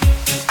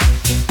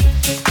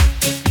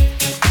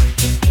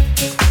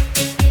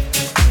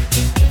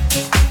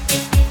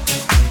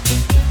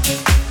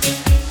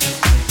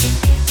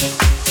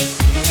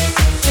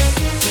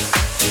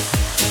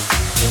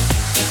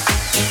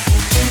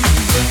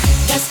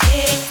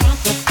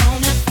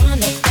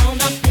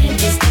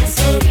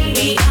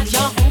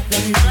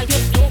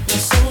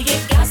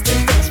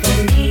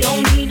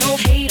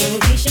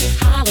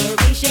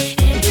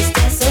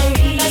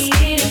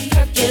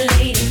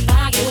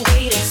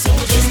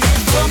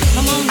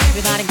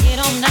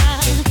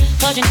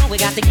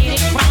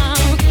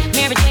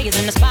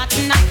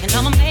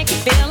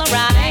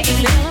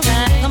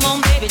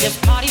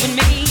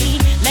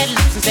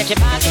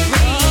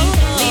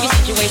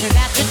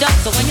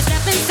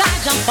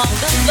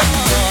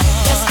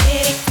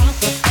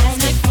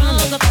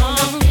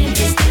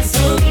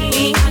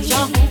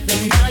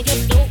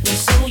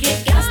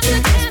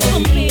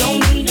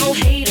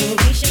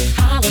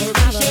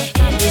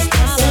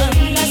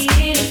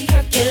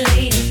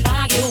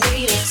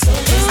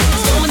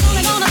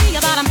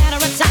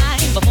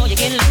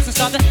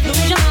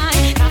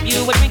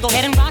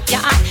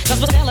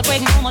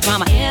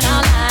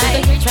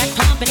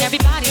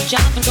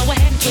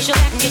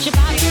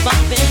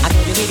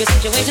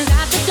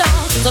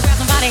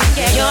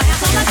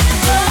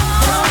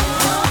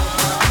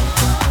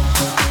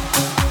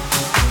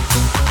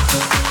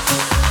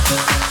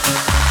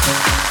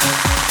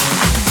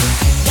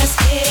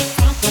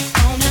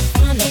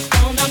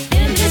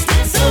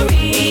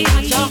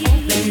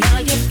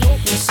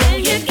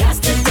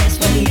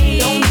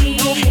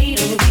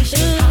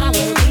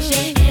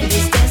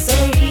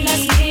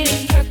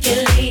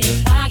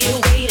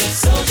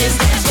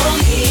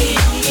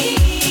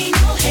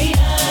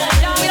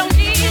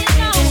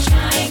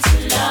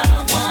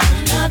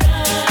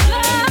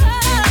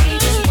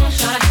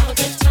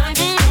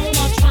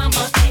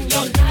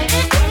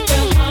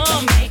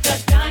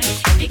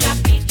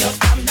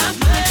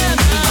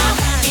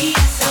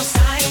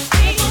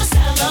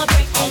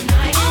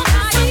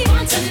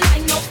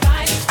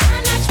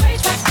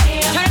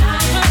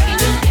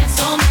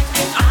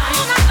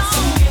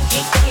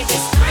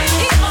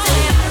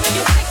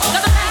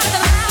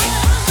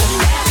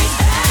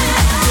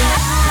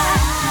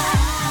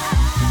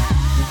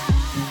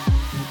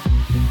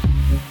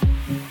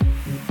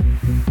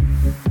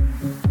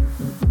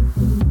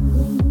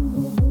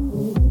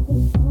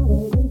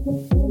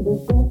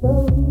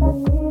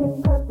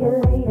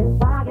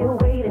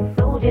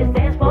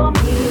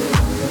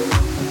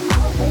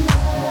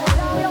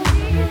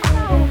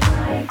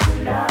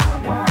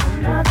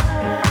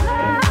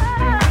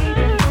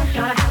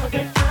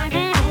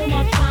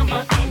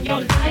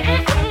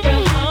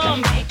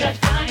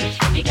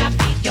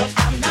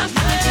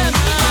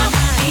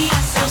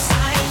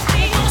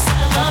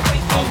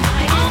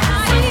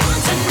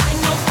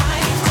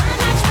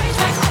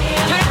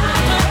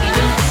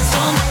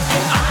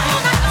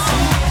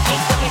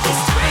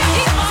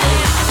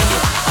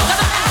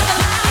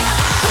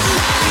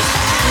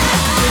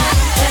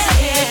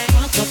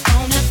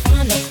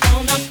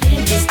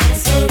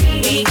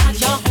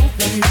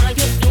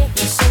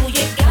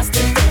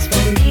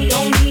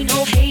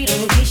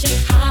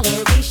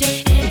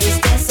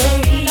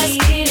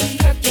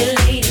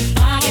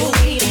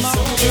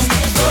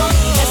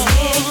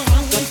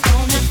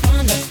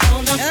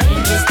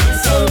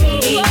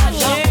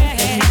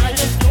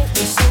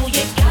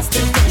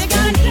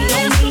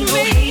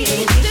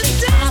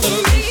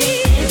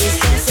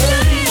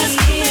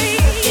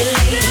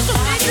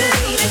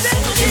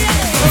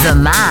 The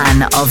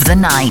man of the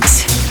night,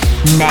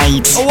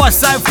 Nate. U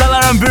għas-sajf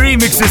tal-R&B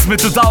remixes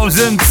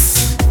mid-2000s.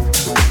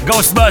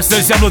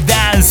 Ghostbusters jamlu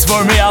Dance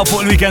for Me għaw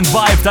fuq il-Weekend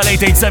Vibe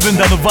tal-887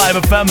 dan u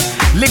Vibe FM.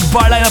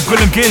 L-ikbar line-up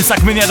kullimkien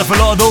sak min jada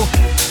fil-ħodu.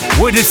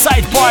 U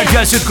side party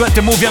għal xit kwet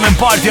t-movja minn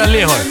party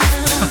għal-liħor.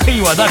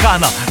 Iwa, dak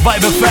għana,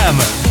 Vibe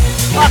FM.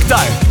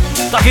 Aktar,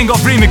 ta' King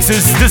of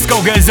Remixes, Disco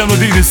Girls jamlu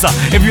din issa,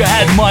 If You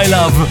Had My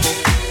Love.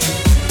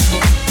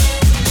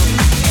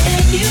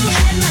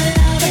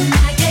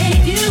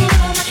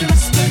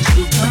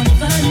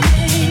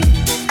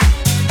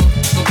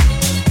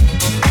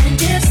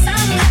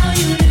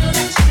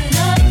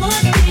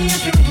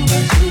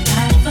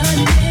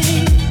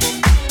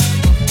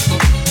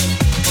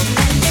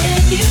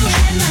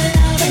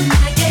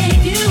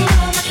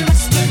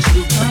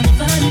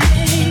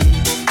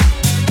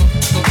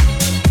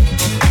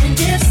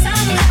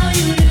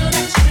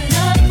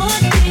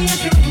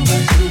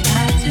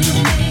 Do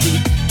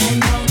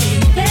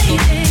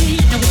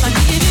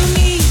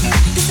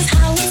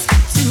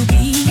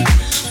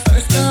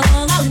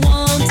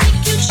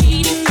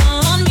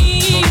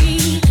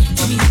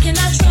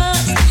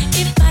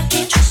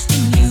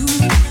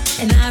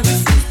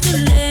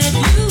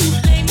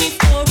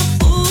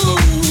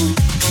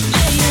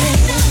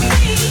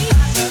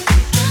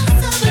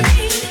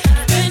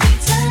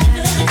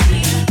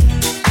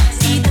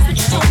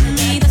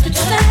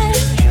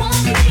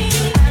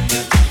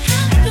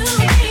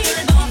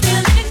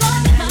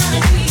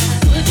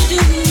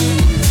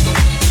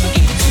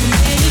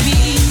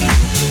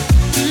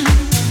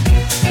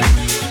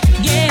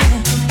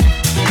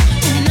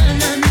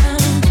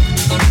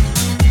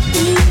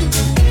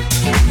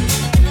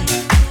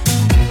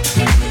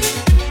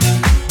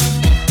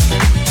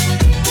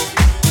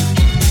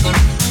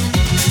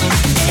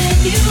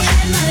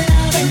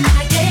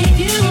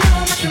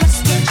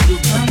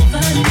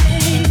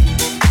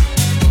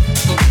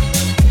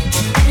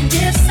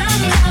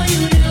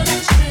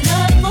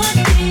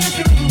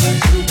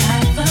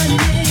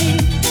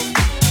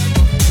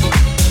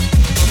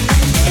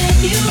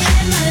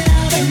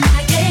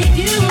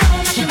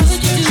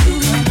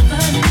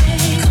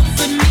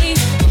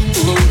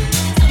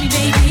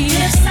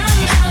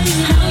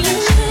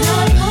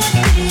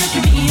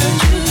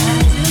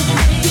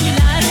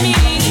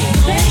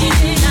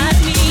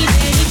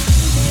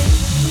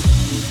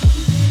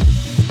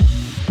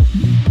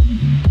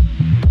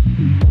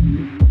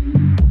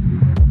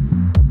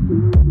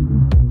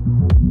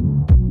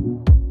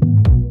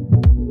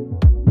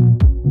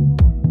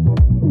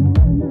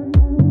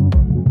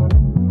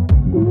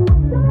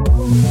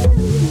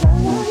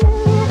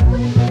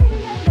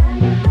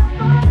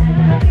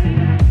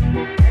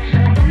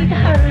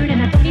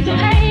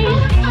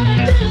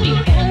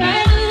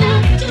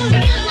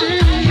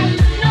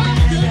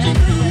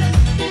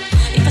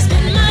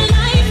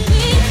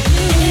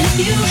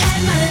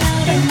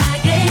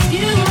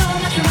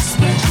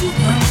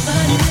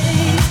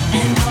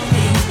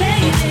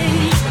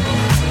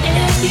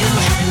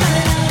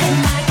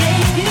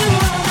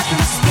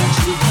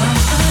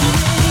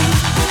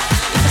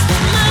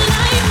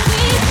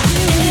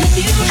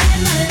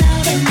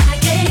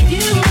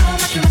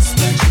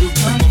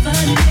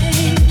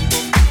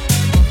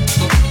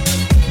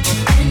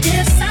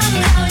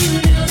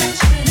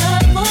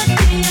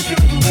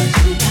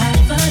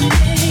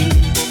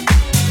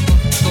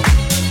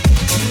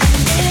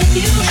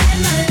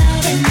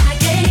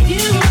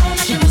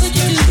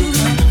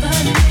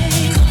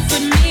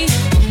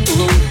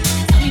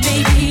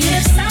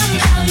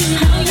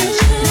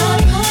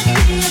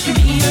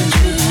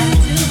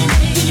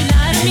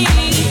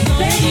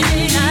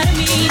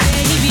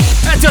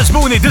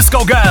Joġbuni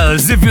Disco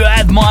Girls, If You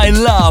Had My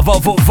Love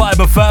fuq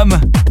Vibe FM.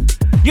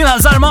 Jina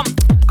Zarma,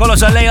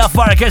 kollox għallejla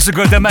Farkesh u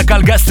għodemmek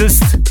għal-guest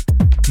list.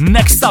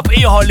 Next up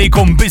iħor li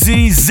jkun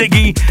busy,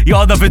 Ziggy,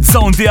 jgħoda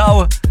fit-zone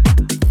tijaw.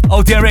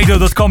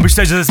 OTNRadio.com biex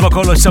teġa tisma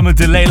kollox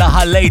xamilt il-lejla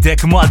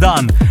ħallejtek ma'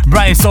 dan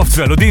Brian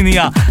Software u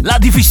dinija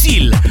La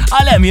Difficil.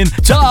 Għalem jien,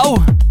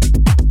 ciao!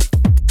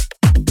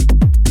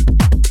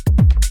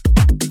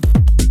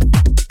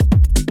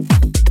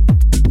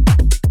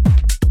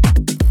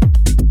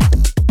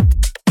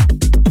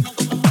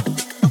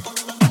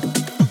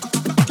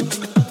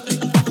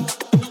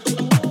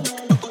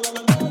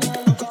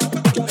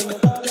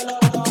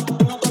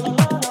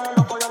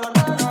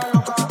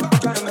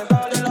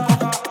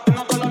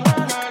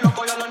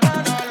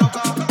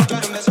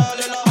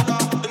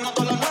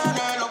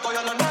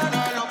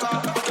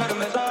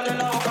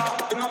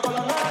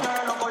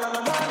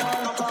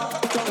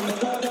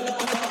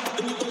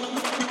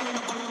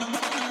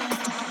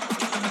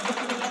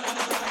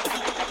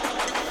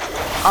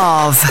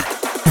 Of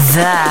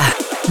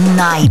the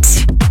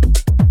night.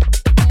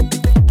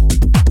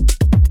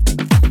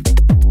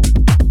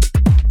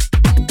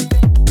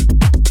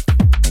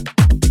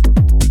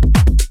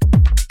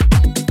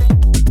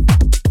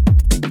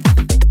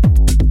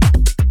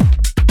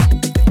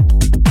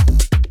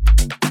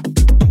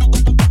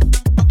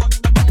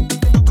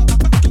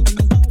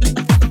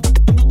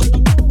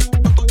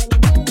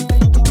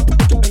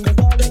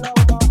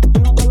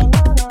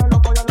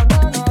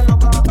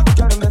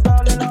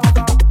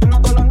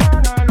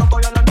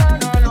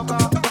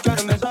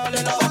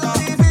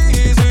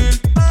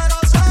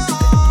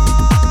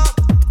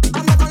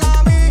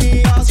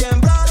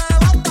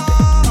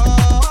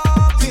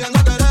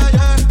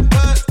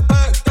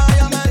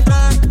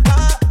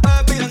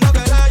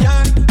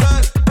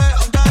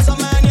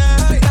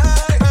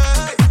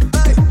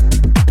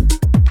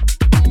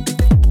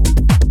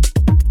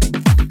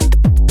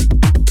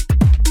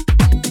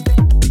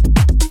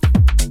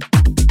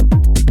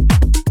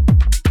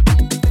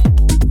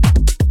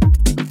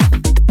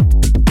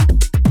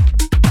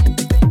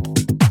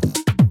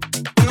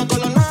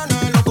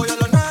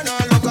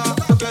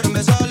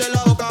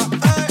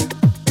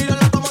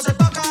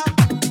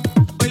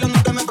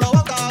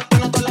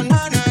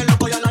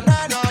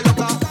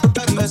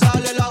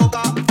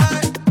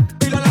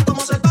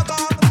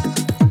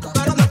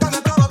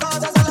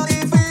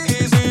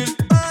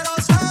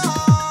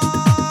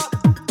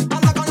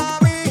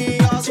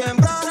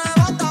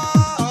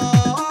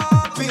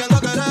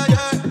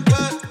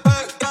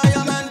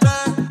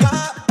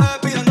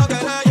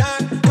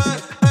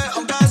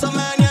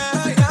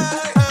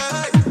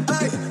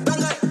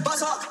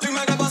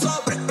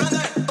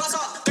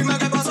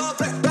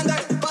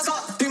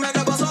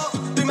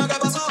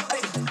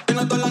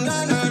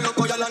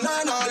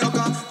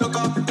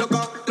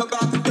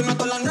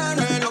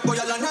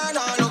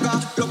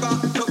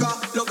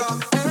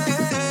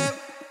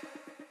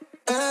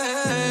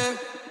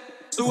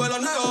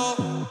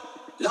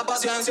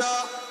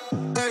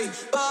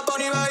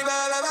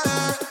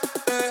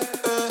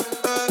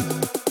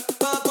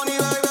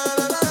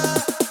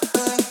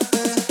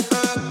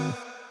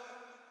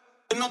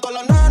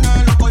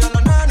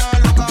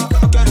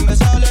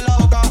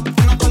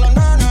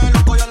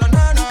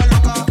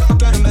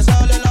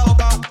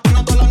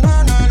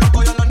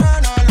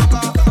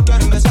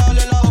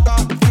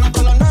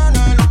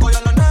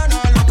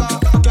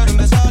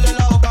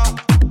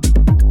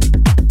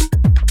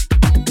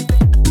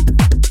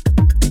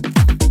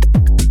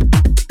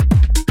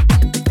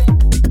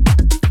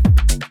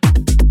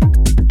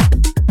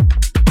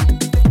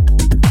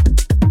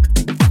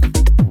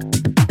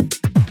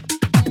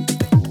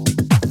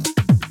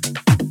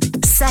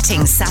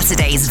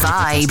 Saturday's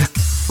vibe.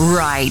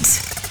 Right.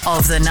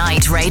 Of the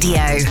Night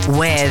Radio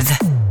with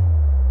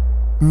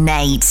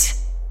Nate.